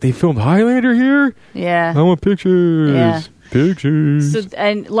movie. I was like, they filmed Highlander here? Yeah. I want pictures. Yeah. Pictures. So,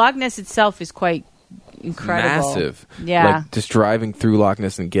 and Loch Ness itself is quite incredible. Massive. Yeah. Just driving through Loch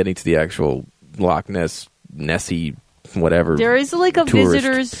Ness and getting to the actual Loch Ness, Nessie, whatever. There is a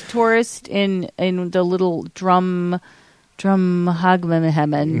tourist in the little drum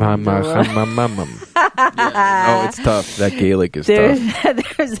Hagmanhemen. Oh, it's tough. That Gaelic is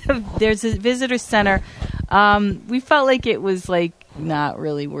tough. There's a visitor center. We felt like it was not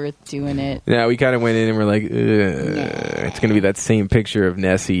really worth doing it. Yeah, we kind of went in and we're like, it's going to be that same picture of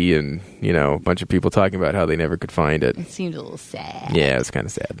Nessie and, a bunch of people talking about how they never could find it. It seemed a little sad. Yeah, it was kind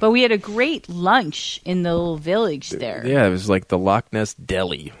of sad. But we had a great lunch in the little village there. Yeah, it was like the Loch Ness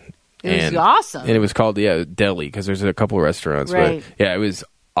Deli. It was awesome. And it was called, Deli, because there's a couple of restaurants. Right. But, it was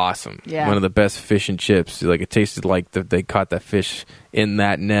awesome. Yeah. One of the best fish and chips. It tasted like they caught that fish in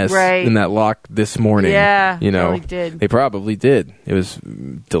that nest, right, in that loch this morning. Yeah, they probably did. It was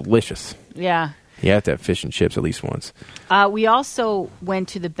delicious. Yeah. You have to have fish and chips at least once. We also went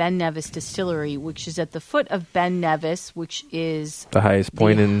to the Ben Nevis Distillery, which is at the foot of Ben Nevis, which is the highest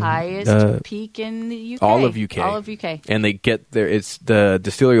point highest peak in the UK. All of UK. And they get their the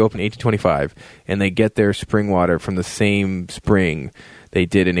distillery opened 1825, and they get their spring water from the same spring they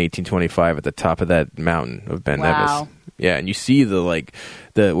did in 1825 at the top of that mountain of Ben Nevis. Yeah, and you see the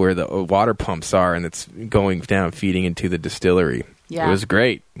where the water pumps are, and it's going down, feeding into the distillery. Yeah. It was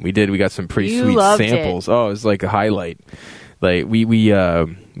great. We got some pretty sweet samples. Oh, it was like a highlight. We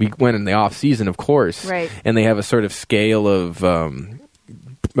went in the off season, of course, right? And they have a sort of scale of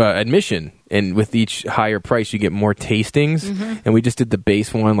admission, and with each higher price, you get more tastings. Mm-hmm. And we just did the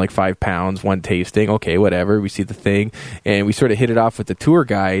base one, 5 pounds, 1 tasting. Okay, whatever. We see the thing, and we sort of hit it off with the tour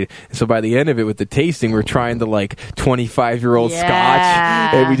guide. So by the end of it, with the tasting, we're trying the 25-year-old Scotch,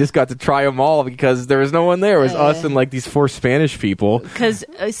 and we just got to try them all because there was no one there. It was us and these 4 Spanish people. Because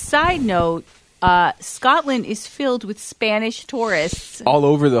a side note. Scotland is filled with Spanish tourists.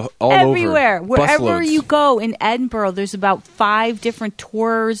 Everywhere. Wherever you go in Edinburgh, there's about 5 different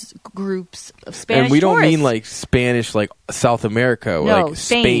tours groups of Spanish And we don't tourists. mean Spanish South America. No,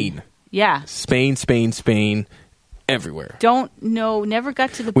 Spain. Yeah. Spain. Everywhere. Never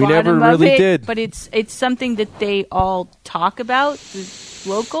got to the we bottom never of really it. Did. But it's something that they all talk about.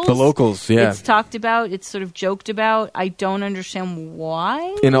 The locals, yeah. It's talked about. It's sort of joked about. I don't understand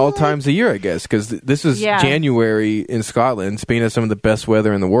why. In all times of year, I guess, because this is January in Scotland. Spain has some of the best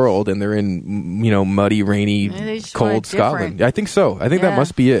weather in the world, and they're in muddy, rainy, cold Scotland. I think so. I think that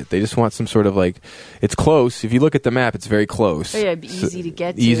must be it. They just want some sort of it's close. If you look at the map, it's very close. Oh, yeah, it'd be easy to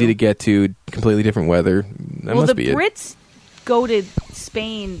get to. Easy to get to. Completely different weather. That must be it. Well, the Brits go to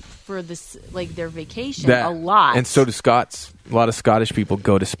Spain for this, their vacation a lot, and so do Scots. A lot of Scottish people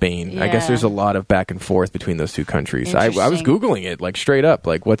go to Spain. Yeah. I guess there's a lot of back and forth between those two countries. I was Googling it, straight up,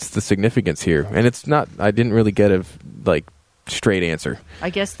 what's the significance here? And it's not, I didn't really get straight answer. I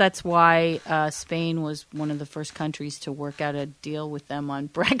guess that's why Spain was one of the first countries to work out a deal with them on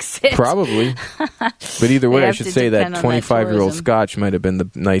Brexit. Probably. But either way, I should say that 25-year-old Scotch might have been the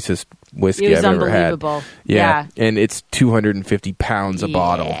nicest whiskey I've ever had. Unbelievable. Yeah. And it's 250 pounds a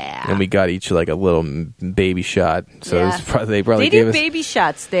bottle. And we got each like a little baby shot. So they probably gave us... They do baby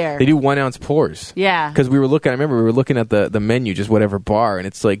shots there. They do 1 ounce pours. Yeah. Because I remember we were looking at the menu, just whatever bar, and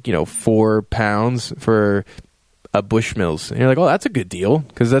it's like, 4 pounds for a Bushmills. And you're like, oh, that's a good deal.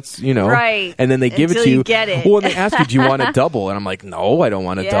 Because that's, Right. And then they give Until it to you. You get it. Well, and they ask you, do you want a double? And I'm like, no, I don't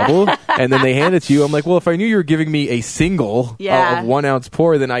want a double. And then they hand it to you. I'm like, well, if I knew you were giving me a single of 1 ounce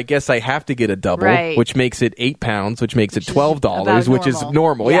pour, then I guess I have to get a double, which makes it 8 pounds, which makes it $12, which is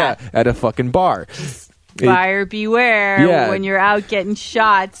normal. Yeah, at a fucking bar. Buyer beware. When you're out getting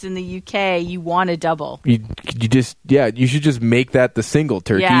shots in the UK, you want a double. You should just make that the single,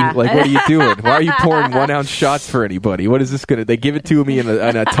 Turkey. Like, what are you doing? Why are you pouring 1 ounce shots for anybody? What is this gonna? They give it to me in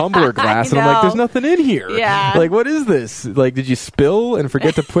a tumbler glass, and I'm like, there's nothing in here. Yeah. Like, what is this? Like, did you spill and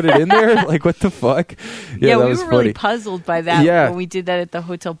forget to put it in there? Like, what the fuck? Yeah, we were really puzzled by that when we did that at the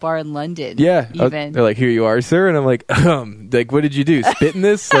hotel bar in London. Yeah, even they're like, here you are, sir, and I'm like, what did you do? Spit in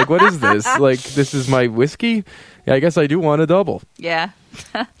this? Like, what is this? Like, this is my whiskey? Yeah, I guess I do want a double. Yeah.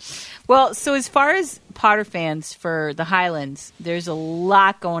 Well, so as far as Potter fans for the Highlands, there's a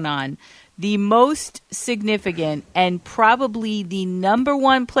lot going on. The most significant and probably the number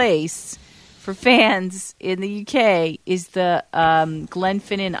one place for fans in the UK is the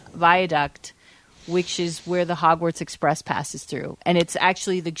Glenfinnan Viaduct, which is where the Hogwarts Express passes through. And it's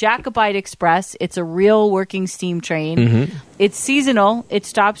actually the Jacobite Express. It's a real working steam train. Mm-hmm. It's seasonal. It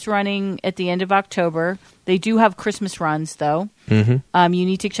stops running at the end of October. They do have Christmas runs, though. Mm-hmm. You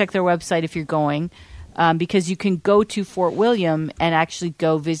need to check their website if you're going, because you can go to Fort William and actually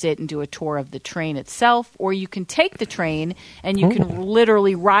go visit and do a tour of the train itself, or you can take the train and you can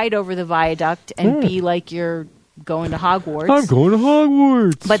literally ride over the viaduct and be like you're going to Hogwarts. I'm going to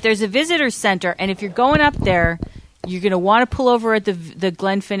Hogwarts. But there's a visitor center, and if you're going up there, you're going to want to pull over at the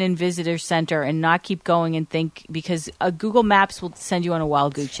Glenfinnan Visitor Center and not keep going and think, because Google Maps will send you on a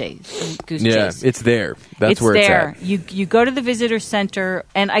wild goose chase. Yeah, it's there. That's where it's at. You go to the visitor center,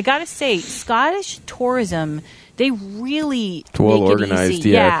 and I got to say, Scottish tourism, they really it's well make organized. It easy.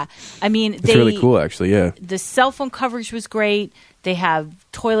 Yeah, I mean, it's really cool, actually. Yeah, the cell phone coverage was great. They have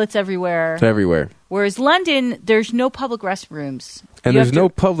toilets everywhere. It's everywhere. Whereas London, there's no public restrooms. And there's no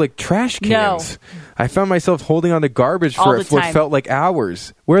public trash cans. No. I found myself holding on to garbage for what felt like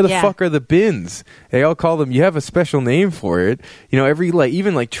hours. Where the fuck are the bins? They all call them, you have a special name for it.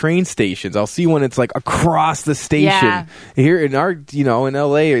 Even train stations. I'll see one, it's like across the station. Yeah. Here in our, in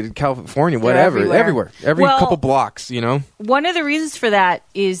LA or California, whatever. Everywhere. Every couple blocks, One of the reasons for that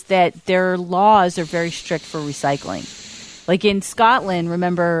is that their laws are very strict for recycling. Like in Scotland,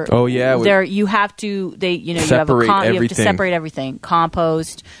 remember? Oh yeah, there you have to you have to separate everything: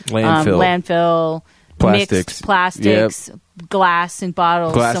 compost, landfill, mixed plastics, glass and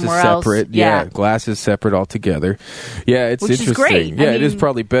bottles. Glass somewhere is separate. Else. Yeah, glass is separate altogether. Yeah, it's Which interesting. Is great. Yeah, it is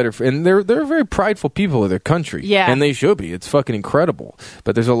probably better, and they're very prideful people of their country. Yeah, and they should be. It's fucking incredible.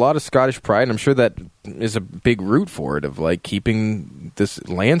 But there's a lot of Scottish pride, and I'm sure that is a big root for it of keeping this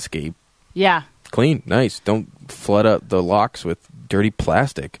landscape. Yeah. Clean, nice. Don't flood up the locks with dirty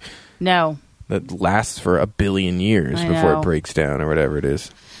plastic. No. That lasts for 1 billion years before it breaks down or whatever it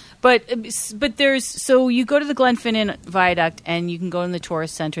is. But so you go to the Glenfinnan Viaduct and you can go in the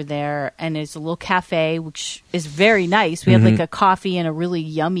tourist center there, and there's a little cafe which is very nice. We had a coffee and a really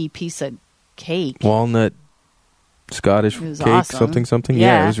yummy piece of cake. Walnut Scottish cake, awesome. something.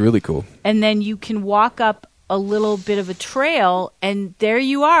 Yeah, it was really cool. And then you can walk up a little bit of a trail, and there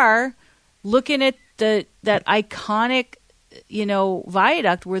you are, looking at that iconic,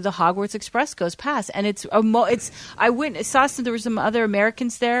 viaduct where the Hogwarts Express goes past, and I saw there were some other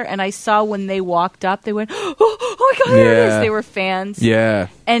Americans there, and I saw when they walked up, they went, oh my god, there it is. They were fans. Yeah,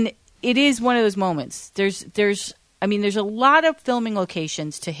 and it is one of those moments. There's a lot of filming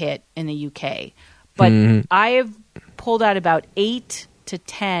locations to hit in the UK, but I have pulled out about 8 to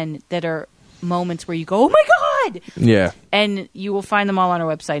 10 that are moments where you go, oh my god, yeah, and you will find them all on our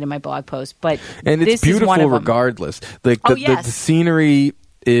website in my blog post. But and it's beautiful regardless. The scenery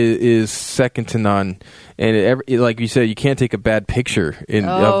is second to none, and like you said, you can't take a bad picture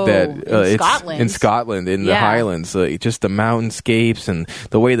of that. In Scotland, in the Highlands, just the mountainscapes and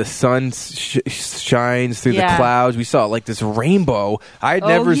the way the sun shines through the clouds. We saw this rainbow. I had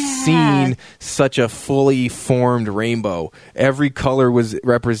never seen such a fully formed rainbow. Every color was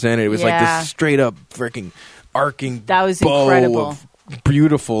represented. It was like this straight up freaking arcing. That was bow incredible. Of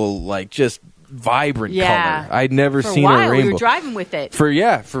beautiful, just vibrant Yeah. color. I'd never For seen a while, a rainbow. we were driving with it.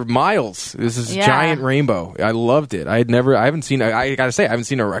 For miles. This is Yeah. giant rainbow. I loved it. I haven't seen, I gotta say, I haven't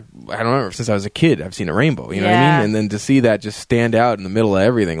seen I don't remember since I was a kid, I've seen a rainbow. You know what I Yeah. mean? And then to see that just stand out in the middle of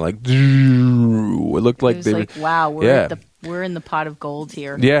everything, like, it looked like It was they like, were, wow, yeah. we're in the pot of gold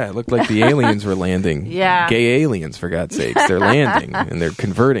here. Yeah, it looked like the aliens were landing. Yeah. Gay aliens, for God's sakes. They're landing and they're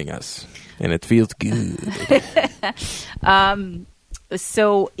converting us. And it feels good.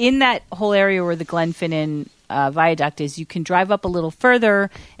 So in that whole area where the Glenfinnan viaduct is, you can drive up a little further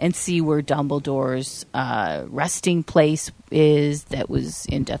and see where Dumbledore's resting place is. That was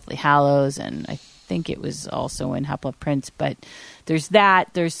in Deathly Hallows, and I think it was also in Half-Blood Prince. But there's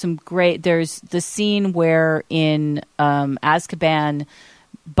that. There's the scene where in Azkaban,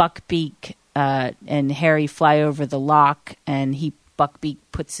 Buckbeak and Harry fly over the lock, and Buckbeak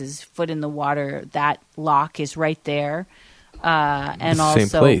puts his foot in the water. That lock is right there. And the also, same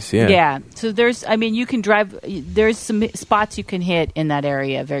place, yeah. Yeah. So you can drive, there's some spots you can hit in that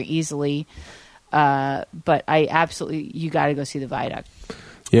area very easily. But you got to go see the viaduct.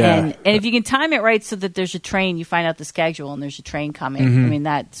 Yeah. And if you can time it right so that there's a train, you find out the schedule and there's a train coming. Mm-hmm. I mean,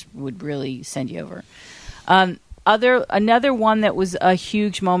 that would really send you over. Another one that was a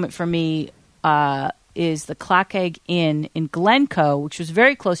huge moment for me is the Clack Egg Inn in Glencoe, which was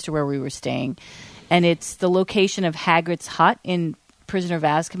very close to where we were staying. And it's the location of Hagrid's hut in Prisoner of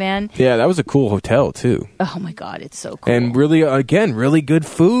Azkaban. Yeah, that was a cool hotel, too. Oh, my God, it's so cool. And really, again, really good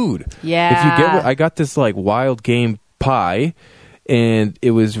food. Yeah. If you I got this, like, wild game pie, and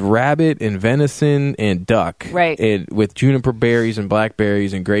it was rabbit and venison and duck. Right. And with juniper berries and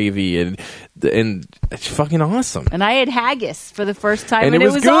blackberries and gravy, and it's fucking awesome. And I had haggis for the first time, and it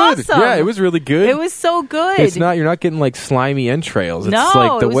was good. awesome. Yeah, it was really good. It was so good. You're not getting like slimy entrails. It's No,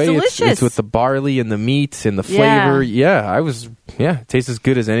 like the it was way delicious. it's with the barley and the meats and the Yeah. flavor. It tastes as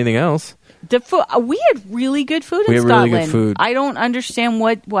good as anything else. The food, we had really good food in We had Scotland. really good food. I don't understand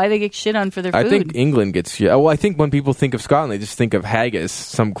why they get shit on for their food. I think England gets shit. Well, I think when people think of Scotland, they just think of haggis,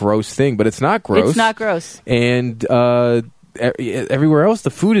 some gross thing, but it's not gross. It's not gross. And everywhere else,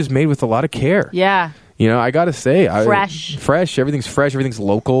 the food is made with a lot of care. Yeah. You know, I gotta say, Fresh. Everything's fresh. Everything's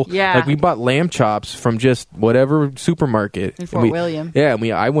local. Yeah. Like we bought lamb chops from just whatever supermarket In Fort William. Yeah,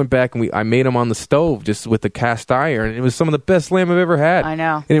 and I went back and I made them on the stove just with the cast iron. And it was some of the best lamb I've ever had. I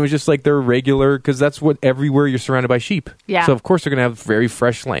know. And it was just like they're regular because that's what everywhere you're surrounded by sheep. Yeah. So of course they're gonna have very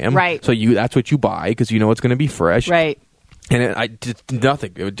fresh lamb. Right. So that's what you buy because you know it's gonna be fresh. Right. And I did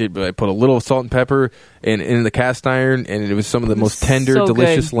nothing. I put a little salt and pepper in the cast iron, and it was some of the most tender, so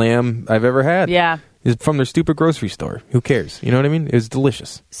delicious good. lamb I've ever had. Yeah. It's from their stupid grocery store. Who cares? You know what I mean? It was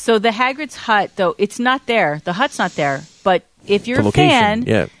delicious. So the Hagrid's hut, though, it's not there. The hut's not there. But if you're The a location, fan,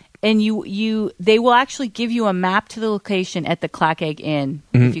 yeah. and they will actually give you a map to the location at the Clack Egg Inn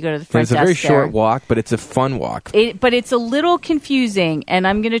if you go to the front And it's a desk very there. short walk, but it's a fun walk. But it's a little confusing, and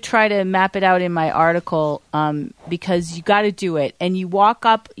I'm going to try to map it out in my article because you got to do it. And you walk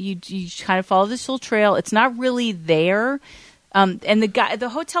up, you kind of follow this little trail. It's not really there. And the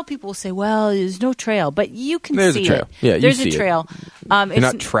hotel people will say, "Well, there's no trail," but you can There's see a trail. it. Yeah, you there's see a it. trail. You're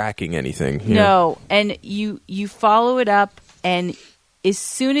not tracking anything. you know? No, and you follow it up, and as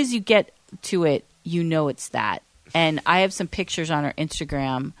soon as you get to it, you know it's that. And I have some pictures on our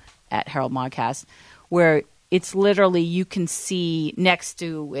Instagram at Harold Modcast where it's literally you can see next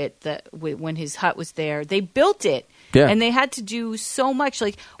to it when his hut was there. They built it. Yeah. And they had to do so much.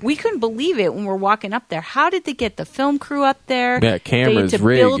 Like, we couldn't believe it when we're walking up there. How did they get the film crew up there? Yeah, cameras, they had to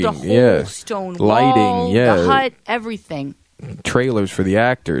build a rigging, whole yeah. stone Lighting, wall, yeah. the hut, everything. Trailers for the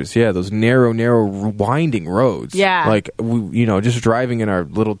actors. Yeah, those narrow, winding roads. Yeah. Like, just driving in our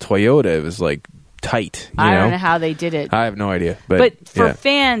little Toyota, it was like tight. I don't know how they did it. I have no idea. But for yeah.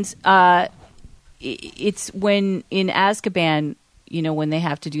 fans, it's when in Azkaban, when they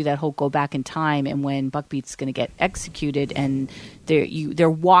have to do that whole go back in time, and when Buckbeak's going to get executed, and they're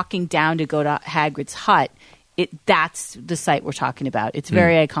walking down to go to Hagrid's hut. That's the site we're talking about. It's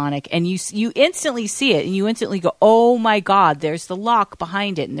very iconic, and you instantly see it, and you instantly go, "Oh my God!" There's the lock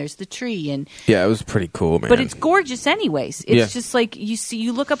behind it, and there's the tree, and yeah, it was pretty cool, man. but it's gorgeous, anyways. It's Yeah. just like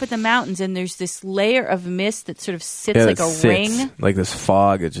you look up at the mountains, and there's this layer of mist that sort of sits like a ring. Like this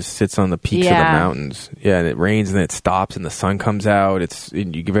fog that just sits on the peaks of Yeah. the mountains. Yeah, and it rains and then it stops and the sun comes out.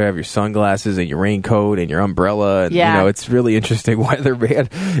 And you have your sunglasses and your raincoat and your umbrella. And, Yeah. it's really interesting weather, man.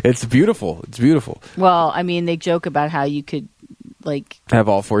 It's beautiful. It's beautiful. Well, I mean, they joke about how you could have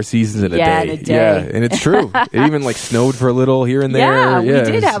all 4 seasons in a Yeah, day. in a day. Yeah, and it's true. It even like snowed for a little here and there. Yeah,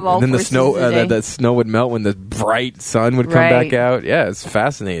 we did have all and then 4 the snow, seasons a day. the snow would melt when the bright sun would come Right. back out. Yeah, it's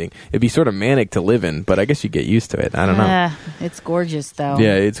fascinating. It'd be sort of manic to live in, but I guess you get used to it. I don't know. It's gorgeous, though.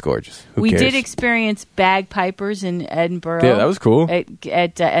 Yeah, it's gorgeous. Who we cares? did experience bagpipers in Edinburgh. Yeah, that was cool.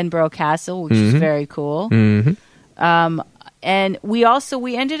 At Edinburgh Castle, which is very cool. Mm-hmm. And we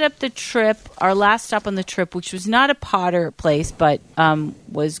ended up the trip, our last stop on the trip, which was not a Potter place, but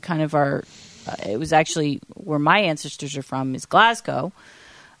was kind of our, it was actually where my ancestors are from, is Glasgow.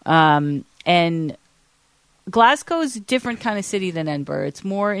 And Glasgow is a different kind of city than Edinburgh. It's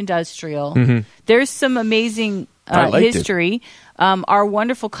more industrial. Mm-hmm. There's some amazing history. Our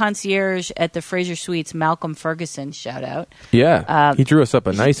wonderful concierge at the Fraser Suites, Malcolm Ferguson, shout out. Yeah, he drew us up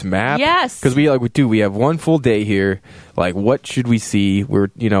a nice map. Yes, because we have one full day here. Like, what should we see?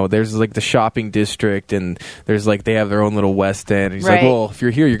 There's like the shopping district, and there's like they have their own little West End. And he's like, well, if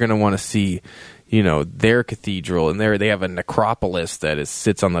you're here, you're going to want to see, their cathedral, and they have a necropolis that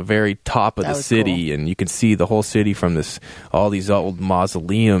sits on the very top of the city, cool. And you can see the whole city from all these old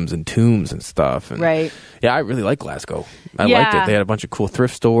mausoleums and tombs and stuff. And right. Yeah, I really like Glasgow. I liked it. They had a bunch of cool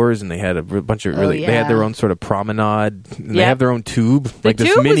thrift stores, and they had a bunch of they had their own sort of promenade. And they have their own tube, the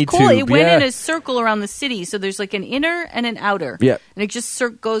this tube mini was cool. tube. It went in a circle around the city, so there's like an inner and an outer. Yeah, and it just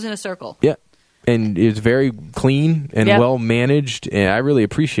goes in a circle. Yeah. And it's very clean and well managed, and I really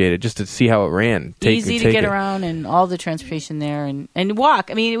appreciate it just to see how it ran. Easy to get around, and all the transportation there, and walk.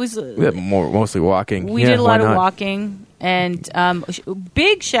 I mean, it was mostly walking. We did a lot of walking, and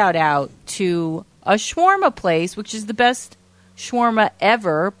big shout out to a shawarma place, which is the best shawarma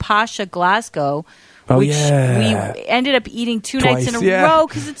ever, Pasha Glasgow. Which we ended up eating 2 nights in a row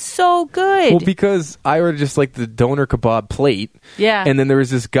because it's so good. Well, because I ordered just like the doner kebab plate. Yeah. And then there was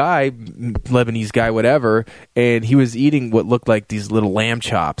this guy, Lebanese guy, whatever, and he was eating what looked like these little lamb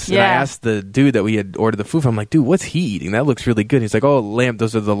chops. Yeah. And I asked the dude that we had ordered the food from, I'm like, dude, what's he eating? That looks really good. He's like, oh,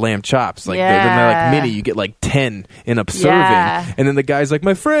 those are the lamb chops. Like, they're like mini. You get like 10 in a serving. Yeah. And then the guy's like,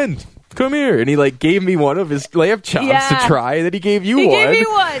 my friend, come here. And he like gave me one of his lamb chops to try, and then he gave you one. He gave me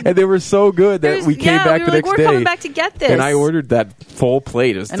one. And they were so good that we came back the next day. We're coming back to get this. And I ordered that full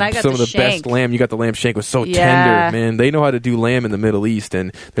plate. It was some of the best lamb. You got the lamb shank. It was so tender, man. They know how to do lamb in the Middle East,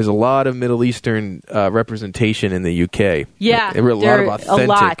 and there's a lot of Middle Eastern representation in the UK. Yeah. A lot of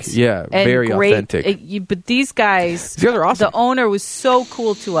authentic. Yeah, and very great, authentic. But these guys are awesome. The owner was so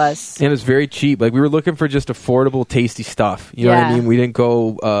cool to us. And it's very cheap. Like, we were looking for just affordable, tasty stuff. You know what I mean? We didn't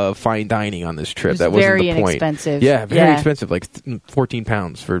go fine dining on this trip. That wasn't the point. Very inexpensive. Yeah, very expensive. Like 14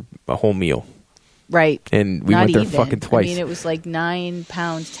 pounds for a whole meal. Right. And we went there fucking twice. I mean, it was like 9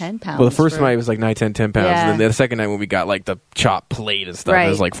 pounds, 10 pounds. Well, the first night it was like 9, 10 pounds. Yeah. And then the second night when we got like the chopped plate and stuff, it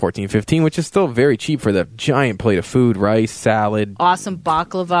was like 14, 15, which is still very cheap for the giant plate of food, rice, salad. Awesome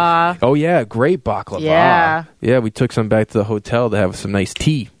baklava. Oh, yeah. Great baklava. Yeah. Yeah, we took some back to the hotel to have some nice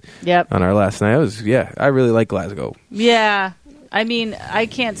tea. Yep. On our last night. I really like Glasgow. Yeah. I mean, I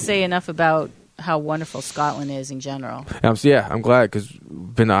can't say enough about how wonderful Scotland is in general. I'm glad, because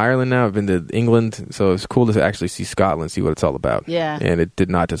I've been to Ireland now, I've been to England, so it's cool to actually see Scotland, see what it's all about. Yeah. And it did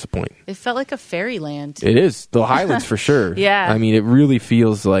not disappoint. It felt like a fairyland. It is. The Highlands for sure. Yeah. I mean, it really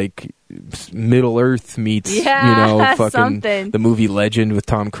feels like Middle Earth meets, fucking something. The movie Legend with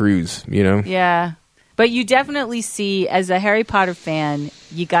Tom Cruise, Yeah. But you definitely see, as a Harry Potter fan,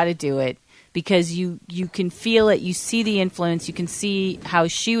 you got to do it. Because you can feel it, you see the influence, you can see how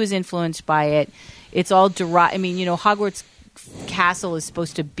she was influenced by it. It's all derived. I mean, Hogwarts Castle is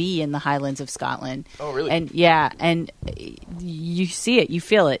supposed to be in the Highlands of Scotland. Oh, really? And and you see it, you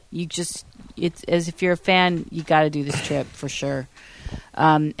feel it. It's as if you're a fan, you got to do this trip for sure.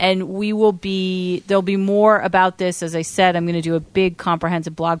 And there'll be more about this. As I said, I'm going to do a big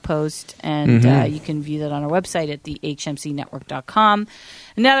comprehensive blog post, and you can view that on our website at thehmcnetwork.com.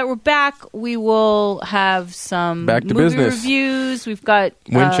 And now that we're back, we will have some movie reviews. We've got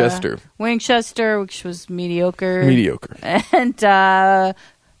Winchester, which was mediocre. And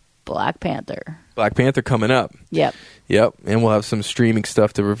Black Panther. Black Panther coming up. Yep. And we'll have some streaming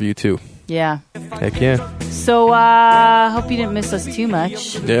stuff to review too. Yeah. Heck yeah. So, hope you didn't miss us too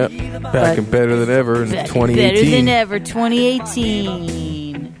much. Yep. Back and better than ever in 2018. Better than ever,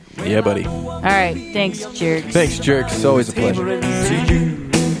 2018. Yeah, buddy. All right. Thanks, jerks. Thanks, jerks. It's always a pleasure.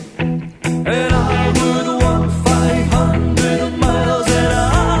 And I